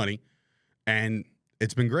boatload of money, and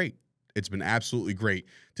it's been great. It's been absolutely great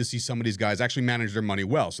to see some of these guys actually manage their money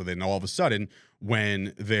well. So then all of a sudden,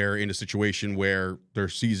 when they're in a situation where their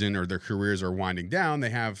season or their careers are winding down, they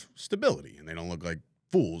have stability and they don't look like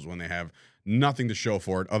fools when they have nothing to show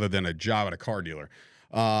for it other than a job at a car dealer.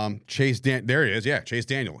 There he is. Yeah, Chase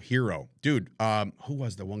Daniel, hero. Dude, who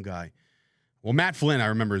was the one guy? Well, Matt Flynn, I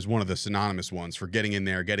remember, is one of the synonymous ones for getting in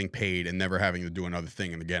there, getting paid, and never having to do another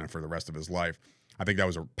thing and again for the rest of his life. I think that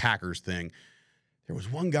was a Packers thing. There was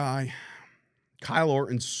one guy, Kyle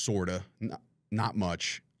Orton, sorta, not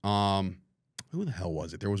much. Who the hell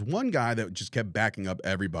was it? There was one guy that just kept backing up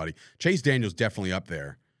everybody. Chase Daniel's definitely up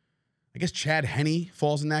there. I guess Chad Henne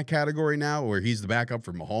falls in that category now, where he's the backup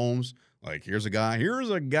for Mahomes. Like, here's a guy who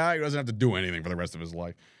doesn't have to do anything for the rest of his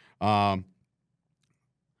life.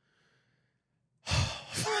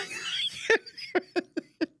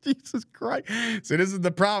 Jesus Christ. See, this is the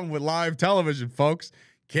problem with live television, folks.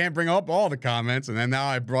 Can't bring up all the comments, and then now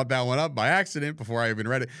I brought that one up by accident before I even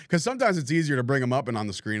read it. Because sometimes it's easier to bring them up and on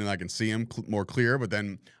the screen, and I can see them more clear. But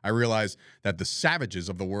then I realize that the savages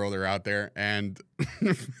of the world are out there, and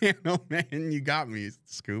man, you got me,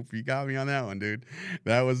 Scoop. You got me on that one, dude.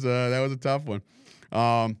 That was a tough one.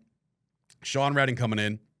 Sean Redding coming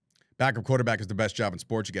in. Backup quarterback is the best job in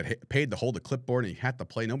sports. You get paid to hold a clipboard, and you have to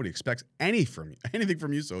play. Nobody expects anything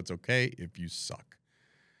from you, so it's okay if you suck.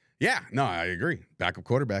 Yeah, no, I agree. Backup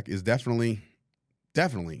quarterback is definitely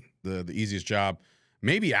the easiest job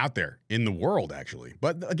maybe out there in the world, actually.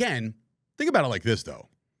 But again, think about it like this, though.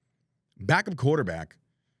 Backup quarterback,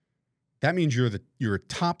 that means you're a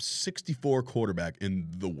top 64 quarterback in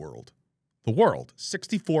the world. The world,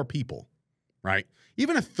 64 people, right?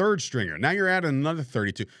 Even a third stringer. Now you're adding another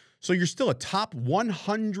 32. So you're still a top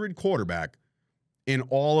 100 quarterback in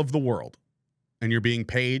all of the world. And you're being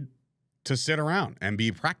paid to sit around and be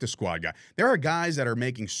a practice squad guy. There are guys that are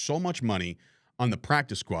making so much money on the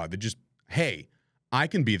practice squad that just, hey, I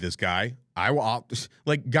can be this guy.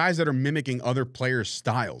 Like guys that are mimicking other players'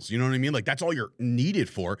 styles. You know what I mean? Like that's all you're needed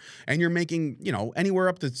for. And you're making, anywhere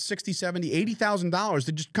up to $60,000, $70,000, $80,000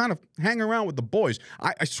 to just kind of hang around with the boys.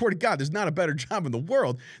 I swear to God, there's not a better job in the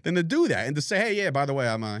world than to do that and to say, hey, yeah, by the way,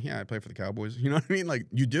 I play for the Cowboys. You know what I mean? Like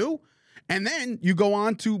you do. And then you go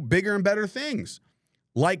on to bigger and better things.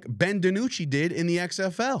 Like Ben DiNucci did in the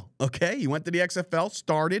XFL, okay? He went to the XFL,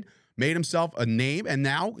 started, made himself a name, and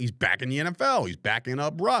now he's back in the NFL. He's backing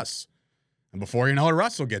up Russ. And before you know it,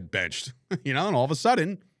 Russ will get benched, and all of a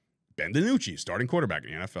sudden, Ben DiNucci, starting quarterback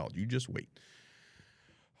in the NFL. You just wait.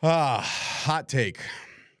 Hot take.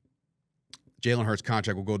 Jalen Hurts'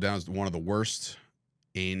 contract will go down as one of the worst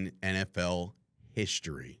in NFL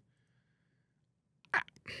history.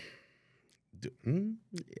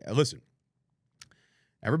 Listen.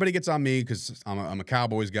 Everybody gets on me because I'm a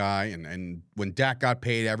Cowboys guy, and when Dak got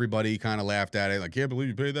paid, everybody kind of laughed at it, like, can't believe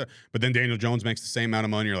you paid that. But then Daniel Jones makes the same amount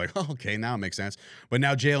of money. You're like, oh, okay, now it makes sense. But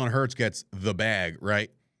now Jalen Hurts gets the bag,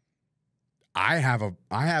 right? I have a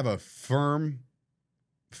firm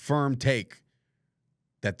take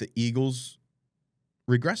that the Eagles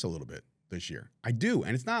regress a little bit this year. I do,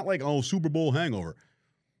 and it's not like, oh, Super Bowl hangover.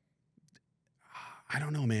 I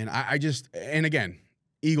don't know, man. I just, and again,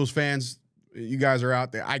 Eagles fans, you guys are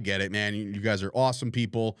out there. I get it, man. You guys are awesome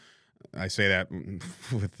people. I say that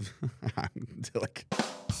with like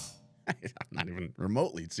I'm not even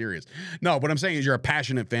remotely serious. No, what I'm saying is you're a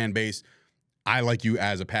passionate fan base. I like you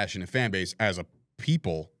as a passionate fan base. As a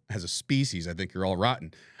people, as a species, I think you're all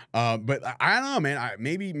rotten. But I don't know, man.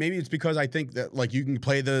 Maybe it's because I think that like you can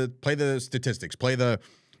play the statistics, play the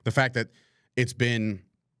fact that it's been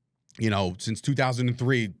since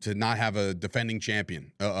 2003 to not have a defending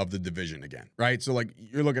champion of the division again, right? So, like,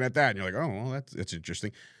 you're looking at that, and you're like, oh, well, that's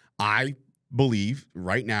interesting. I believe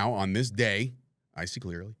right now on this day, I see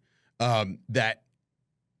clearly, that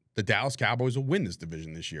the Dallas Cowboys will win this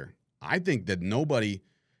division this year. I think that nobody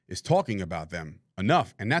is talking about them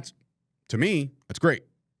enough, and that's, to me, that's great.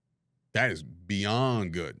 That is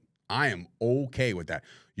beyond good. I am okay with that.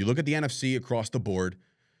 You look at the NFC across the board,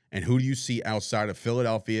 and who do you see outside of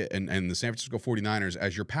Philadelphia and the San Francisco 49ers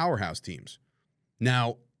as your powerhouse teams?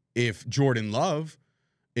 Now, if Jordan Love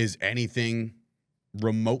is anything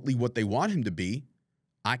remotely what they want him to be,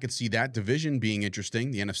 I could see that division being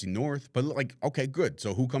interesting, the NFC North. But, okay, good.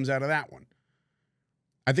 So who comes out of that one?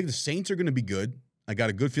 I think the Saints are going to be good. I got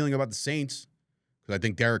a good feeling about the Saints because I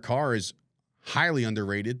think Derek Carr is highly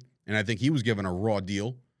underrated, and I think he was given a raw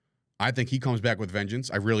deal. I think he comes back with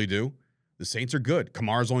vengeance. I really do. The Saints are good.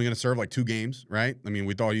 Kamara's only going to serve 2 games, right? I mean,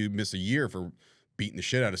 we thought he'd miss a year for beating the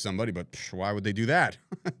shit out of somebody, but why would they do that?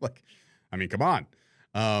 Come on.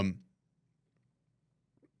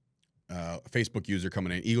 Facebook user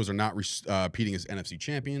coming in. Eagles are not repeating as NFC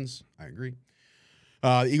champions. I agree.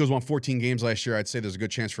 The Eagles won 14 games last year. I'd say there's a good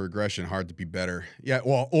chance for regression. Hard to be better. Yeah,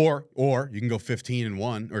 well, or you can go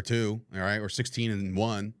 15-1 or 2, all right, or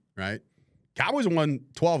 16-1, right? Cowboys have won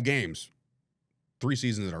 12 games 3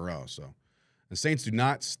 seasons in a row, so the Saints do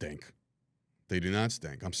not stink. They do not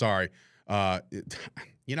stink. I'm sorry. Oh,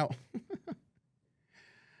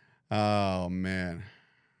 man.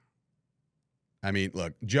 I mean,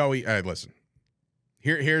 look, Joey, listen.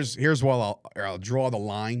 Here's where I'll draw the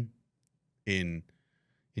line in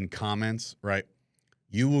comments, right?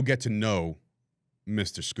 You will get to know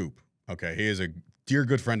Mr. Scoop, okay? He is a dear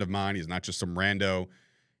good friend of mine. He's not just some rando.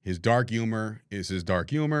 His dark humor is his dark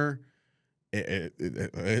humor.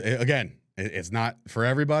 Again, it's not for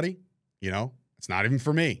everybody, It's not even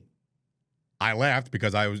for me. I laughed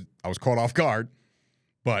because I was caught off guard,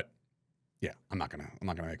 but yeah, I'm not gonna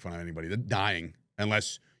make fun of anybody that's dying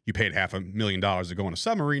unless you paid $500,000 to go on a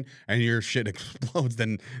submarine and your shit explodes.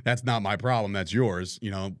 Then that's not my problem. That's yours.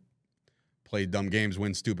 Play dumb games,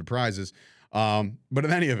 win stupid prizes. But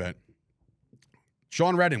in any event,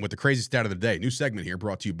 Sean Redden with the crazy stat of the day. New segment here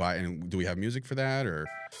brought to you by. And do we have music for that? And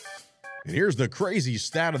here's the crazy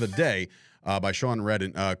stat of the day by Sean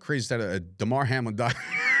Redden. Crazy stat of Damar Hamlin died.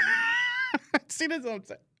 See, that's what I'm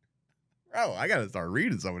saying. Bro, I got to start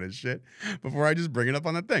reading some of this shit before I just bring it up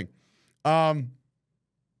on the thing.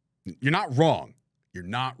 You're not wrong. You're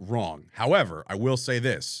not wrong. However, I will say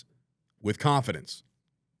this with confidence.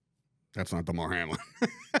 That's not Damar Hamlin.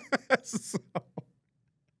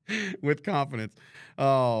 With confidence.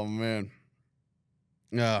 Oh, man.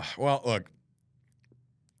 Well, look.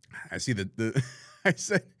 I see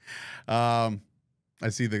I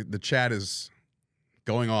see the chat is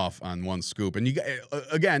going off on one scoop. And you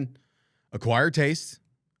again, acquired taste.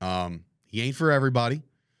 He ain't for everybody.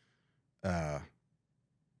 Again,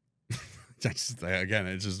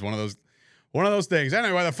 it's just one of those things.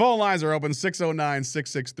 Anyway, the phone lines are open,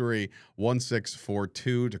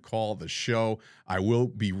 609-663-1642 to call the show. I will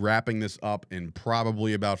be wrapping this up in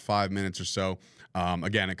probably about 5 minutes or so.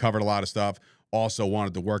 Again, it covered a lot of stuff. Also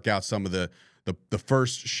wanted to work out some of the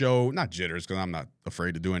first show, not jitters, because I'm not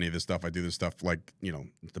afraid to do any of this stuff. I do this stuff the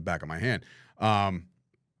back of my hand.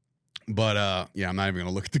 But I'm not even going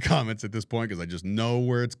to look at the comments at this point because I just know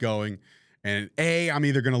where it's going. And A, I'm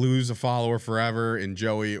either going to lose a follower forever in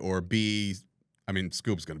Joey, or B,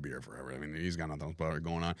 Scoop's going to be here forever. He's got nothing else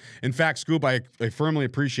going on. In fact, Scoop, I firmly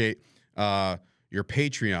appreciate your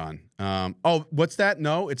Patreon. What's that?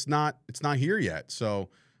 No, it's not here yet. So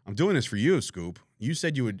I'm doing this for you, Scoop. You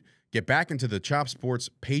said you would get back into the Chop Sports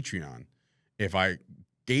Patreon if I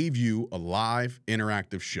gave you a live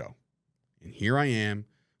interactive show. And here I am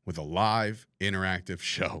with a live interactive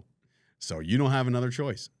show. So you don't have another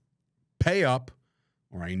choice. Pay up,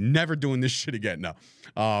 or I ain't never doing this shit again. No.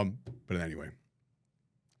 But anyway.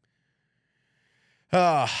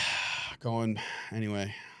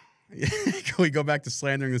 Anyway. We go back to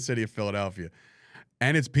slandering the city of Philadelphia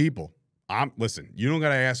and its people. Listen, you don't got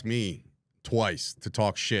to ask me twice to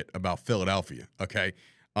talk shit about Philadelphia, okay?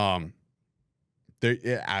 Look,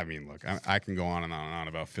 I can go on and on and on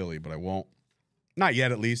about Philly, but I won't. Not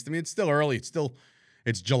yet, at least. It's still early.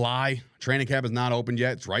 It's July. Training camp is not opened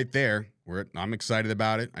yet. It's right there. I'm excited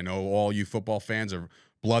about it. I know all you football fans are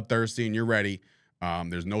bloodthirsty and you're ready.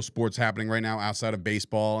 There's no sports happening right now outside of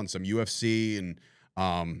baseball and some UFC. And,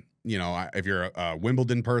 if you're a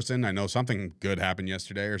Wimbledon person, I know something good happened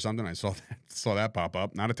yesterday or something. I saw that pop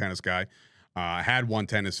up. Not a tennis guy. I had one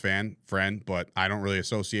tennis friend, but I don't really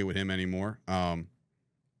associate with him anymore.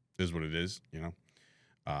 This is what it is,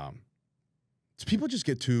 So people just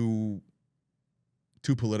get too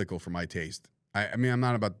political for my taste. I'm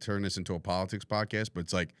not about to turn this into a politics podcast, but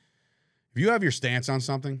it's like, if you have your stance on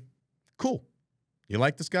something, cool. You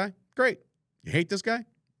like this guy? Great. You hate this guy?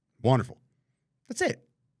 Wonderful. That's it.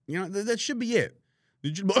 That should be it.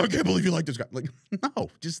 I can't believe you like this guy. Like, no,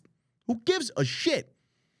 just who gives a shit?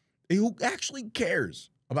 Who actually cares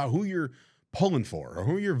about who you're pulling for or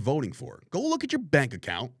who you're voting for? Go look at your bank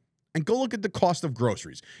account and go look at the cost of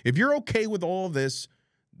groceries. If you're okay with all of this,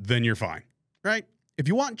 then you're fine, right? If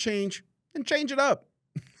you want change, then change it up.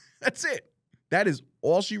 That's it. That is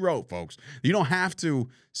all she wrote, folks. You don't have to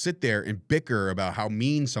sit there and bicker about how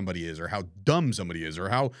mean somebody is or how dumb somebody is or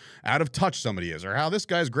how out of touch somebody is or how this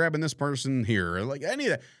guy's grabbing this person here or like any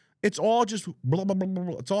of that. It's all just blah, blah, blah, blah,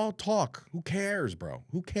 blah. It's all talk. Who cares, bro?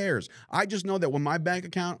 Who cares? I just know that when my bank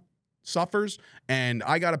account suffers and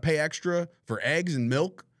I got to pay extra for eggs and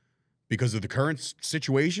milk because of the current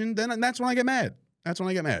situation, then that's when I get mad. That's when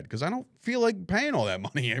I get mad because I don't feel like paying all that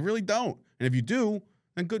money. I really don't. And if you do,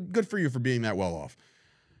 then good for you for being that well off.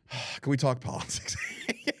 Can we talk politics?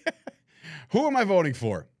 Who am I voting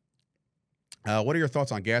for? What are your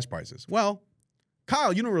thoughts on gas prices? Well,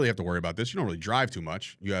 Kyle, you don't really have to worry about this. You don't really drive too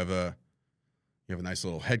much. You have a nice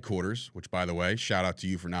little headquarters, which, by the way, shout out to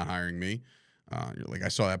you for not hiring me. You're like, I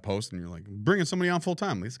saw that post, and you're like, bringing somebody on full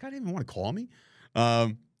time. Like, this guy didn't even want to call me.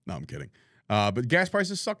 No, I'm kidding. But gas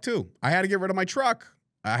prices suck too. I had to get rid of my truck.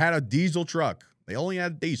 I had a diesel truck. They only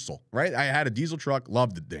had diesel, right? I had a diesel truck.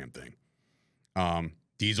 Loved the damn thing.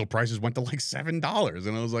 Diesel prices went to like $7,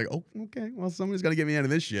 and I was like, oh, okay. Well, somebody's got to get me out of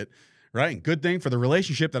this shit, right? And good thing for the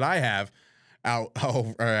relationship that I have out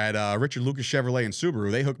at Richard Lucas Chevrolet and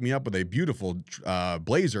Subaru. They hooked me up with a beautiful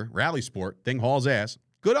Blazer Rally Sport. Thing hauls ass.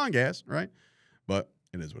 Good on gas, right? But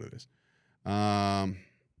it is what it is. Out.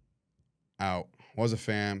 Was a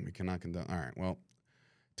fan. We cannot condone. All right. Well,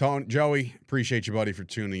 Joey, appreciate you, buddy, for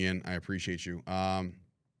tuning in. I appreciate you.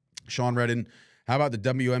 Sean Redden, how about the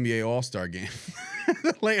WNBA All-Star game?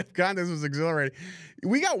 The layup contest was exhilarating.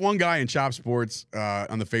 We got one guy in Chop Sports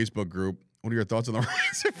on the Facebook group. What are your thoughts on the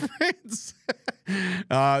rise of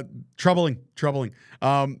France? Troubling.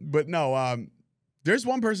 But no, there's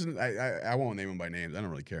one person, I won't name him by names. I don't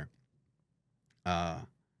really care.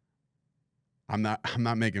 I'm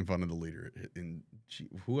not making fun of the leader in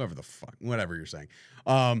whoever the fuck, whatever you're saying.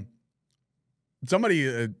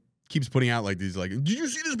 Somebody keeps putting out like these, like, did you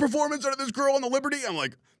see this performance out of this girl on the Liberty? I'm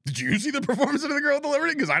like, did you see the performance out of the girl on the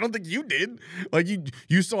Liberty? Because I don't think you did. Like,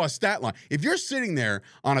 you saw a stat line. If you're sitting there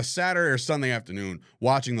on a Saturday or Sunday afternoon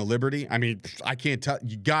watching the Liberty, I mean, I can't tell.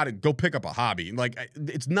 You got to go pick up a hobby. Like,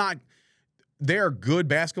 it's not. They're good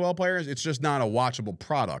basketball players. It's just not a watchable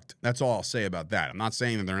product. That's all I'll say about that. I'm not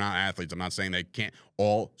saying that they're not athletes. I'm not saying they can't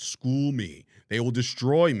all school me. They will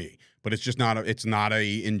destroy me. But it's just not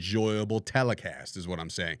a enjoyable telecast is what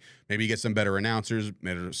I'm saying. Maybe get some better announcers,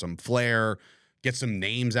 some flair, get some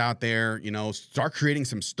names out there, start creating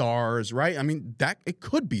some stars, right? I mean, it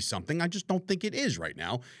could be something. I just don't think it is right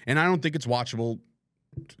now. And I don't think it's watchable.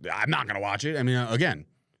 I'm not going to watch it. I mean, again,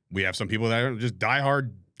 we have some people that are just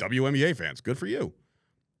diehard WNBA fans. Good for you.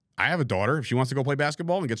 I have a daughter. If she wants to go play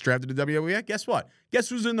basketball and gets drafted to WNBA, guess what? Guess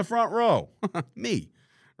who's in the front row? Me,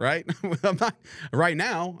 right? Right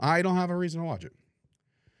now, I don't have a reason to watch it.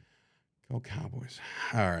 Go Cowboys.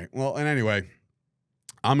 All right. Well, and anyway,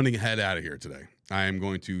 I'm going to head out of here today. I am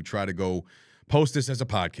going to try to go post this as a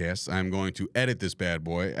podcast. I'm going to edit this bad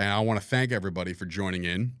boy. And I want to thank everybody for joining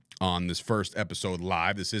in on this first episode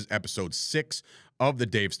live. This is episode 6 of the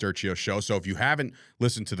Dave Sturchio Show. So if you haven't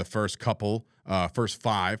listened to the first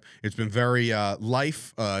 5, it's been very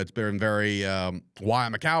life. It's been very why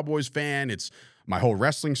I'm a Cowboys fan. It's my whole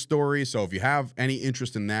wrestling story. So if you have any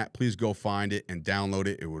interest in that, please go find it and download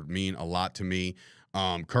it. It would mean a lot to me.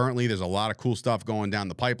 Currently, there's a lot of cool stuff going down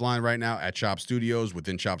the pipeline right now at Chop Studios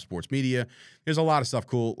within Chop Sports Media. There's a lot of stuff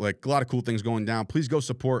cool, like a lot of cool things going down. Please go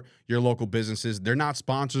support your local businesses. They're not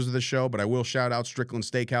sponsors of the show, but I will shout out Strickland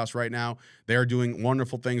Steakhouse right now. They are doing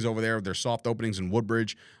wonderful things over there. Their soft openings in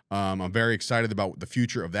Woodbridge. I'm very excited about the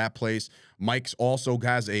future of that place. Mike's also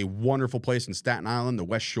has a wonderful place in Staten Island, the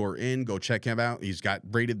West Shore Inn. Go check him out. He's got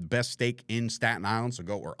rated the best steak in Staten Island,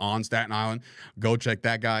 or on Staten Island. Go check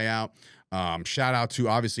that guy out. Shout out to,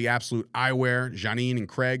 obviously, Absolute Eyewear, Janine and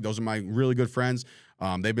Craig. Those are my really good friends.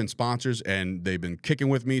 They've been sponsors, and they've been kicking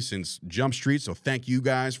with me since Jump Street, so thank you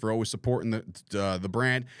guys for always supporting the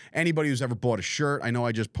brand. Anybody who's ever bought a shirt, I know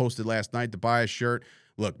I just posted last night to buy a shirt.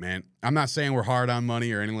 Look, man, I'm not saying we're hard on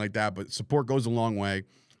money or anything like that, but support goes a long way.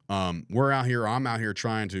 I'm out here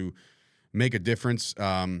trying to make a difference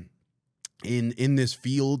in this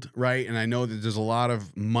field, right? And I know that there's a lot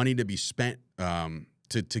of money to be spent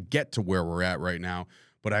to get to where we're at right now.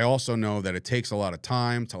 But I also know that it takes a lot of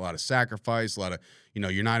time, a lot of sacrifice, a lot of,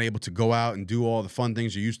 you're not able to go out and do all the fun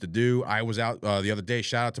things you used to do. I was out the other day.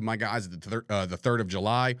 Shout out to my guys at the 3rd of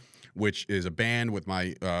July, which is a band with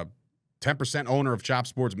my 10% owner of Chop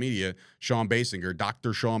Sports Media, Sean Basinger,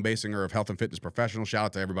 Dr. Sean Basinger of Health and Fitness Professional. Shout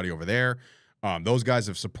out to everybody over there. Those guys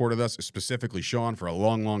have supported us, specifically Sean, for a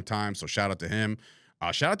long, long time. So shout out to him.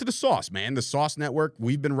 Shout out to The Sauce, man. The Sauce Network.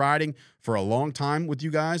 We've been riding for a long time with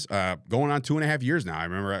you guys, going on 2.5 years now. I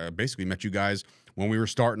remember I basically met you guys when we were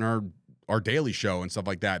starting our daily show and stuff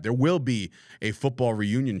like that. There will be a football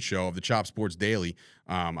reunion show of the Chop Sports Daily.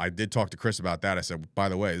 I did talk to Chris about that. I said, by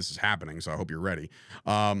the way, this is happening, so I hope you're ready.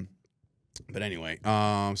 But anyway,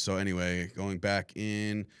 going back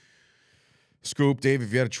in. Scoop, Dave,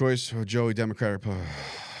 if you had a choice, Joey, Democrat,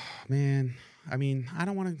 man, I mean, I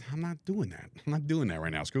don't want to, I'm not doing that. I'm not doing that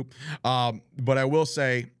right now, Scoop. But I will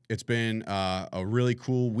say it's been a really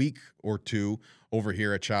cool week or two over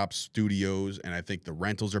here at Chop Studios, and I think the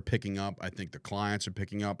rentals are picking up. I think the clients are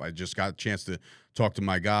picking up. I just got a chance to talk to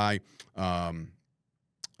my guy,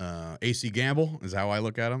 AC Gamble is how I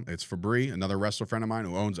look at him. It's Fabri, another wrestler friend of mine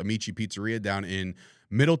who owns Amici Pizzeria down in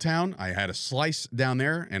Middletown. I had a slice down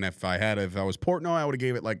there, and if I was Portnoy, I would have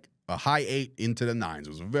gave it like a high 8 into the 9s. It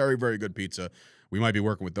was a very, very good pizza. We might be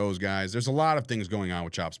working with those guys. There's a lot of things going on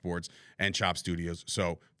with Chop Sports and Chop Studios.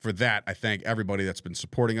 So for that, I thank everybody that's been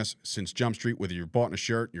supporting us since Jump Street, whether you've bought a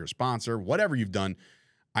shirt, you're a sponsor, whatever you've done.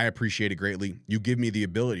 I appreciate it greatly. You give me the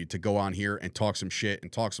ability to go on here and talk some shit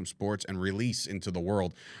and talk some sports and release into the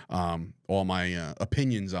world all my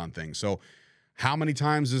opinions on things. So how many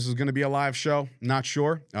times this is going to be a live show? Not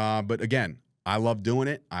sure. But again, I love doing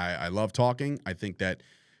it. I love talking. I think that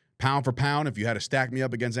pound for pound, if you had to stack me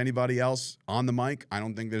up against anybody else on the mic, I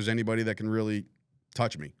don't think there's anybody that can really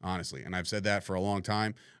touch me, honestly. And I've said that for a long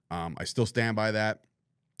time. I still stand by that.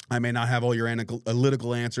 I may not have all your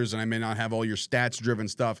analytical answers, and I may not have all your stats-driven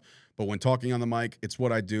stuff, but when talking on the mic, it's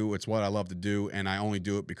what I do. It's what I love to do, and I only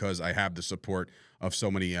do it because I have the support of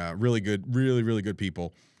so many really good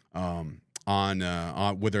people on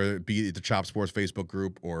whether it be the Chop Sports Facebook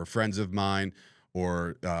group or friends of mine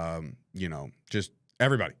or, just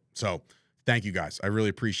everybody. So thank you guys. I really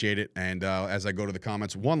appreciate it. And as I go to the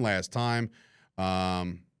comments one last time,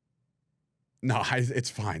 it's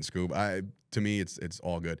fine, Scoob. To me, it's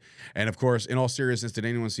all good. And, of course, in all seriousness, did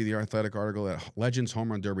anyone see the Athletic article that Legends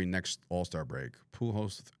Home Run Derby next All-Star break?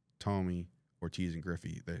 Pujols, Tommy, Ortiz, and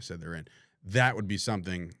Griffey, they said they're in. That would be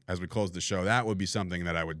something, as we close the show, that would be something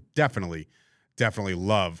that I would definitely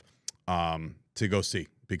love to go see,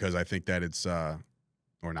 because I think that it's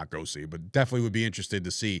or not go see, but definitely would be interested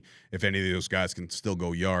to see if any of those guys can still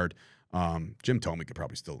go yard. Jim Tomey could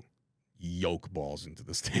probably still yoke balls into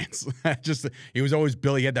the stands. He was always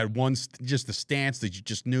Billy. He had that one, just the stance that you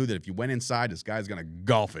just knew that if you went inside, this guy's going to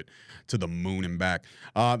golf it to the moon and back.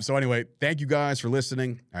 So anyway, thank you guys for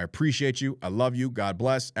listening. I appreciate you. I love you. God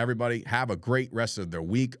bless everybody. Have a great rest of their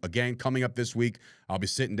week. Again, coming up this week, I'll be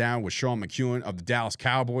sitting down with Sean McEwen of the Dallas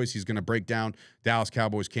Cowboys. He's going to break down Dallas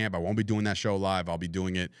Cowboys camp. I won't be doing that show live. I'll be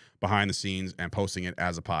doing it behind the scenes and posting it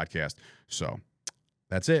as a podcast. So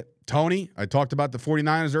that's it. Tony, I talked about the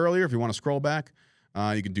 49ers earlier. If you want to scroll back,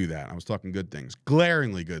 you can do that. I was talking good things,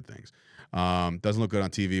 glaringly good things. Doesn't look good on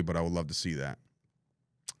TV, but I would love to see that.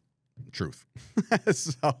 Truth.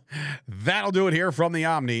 So that'll do it here from the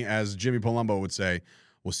Omni, as Jimmy Palumbo would say.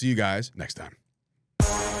 We'll see you guys next time.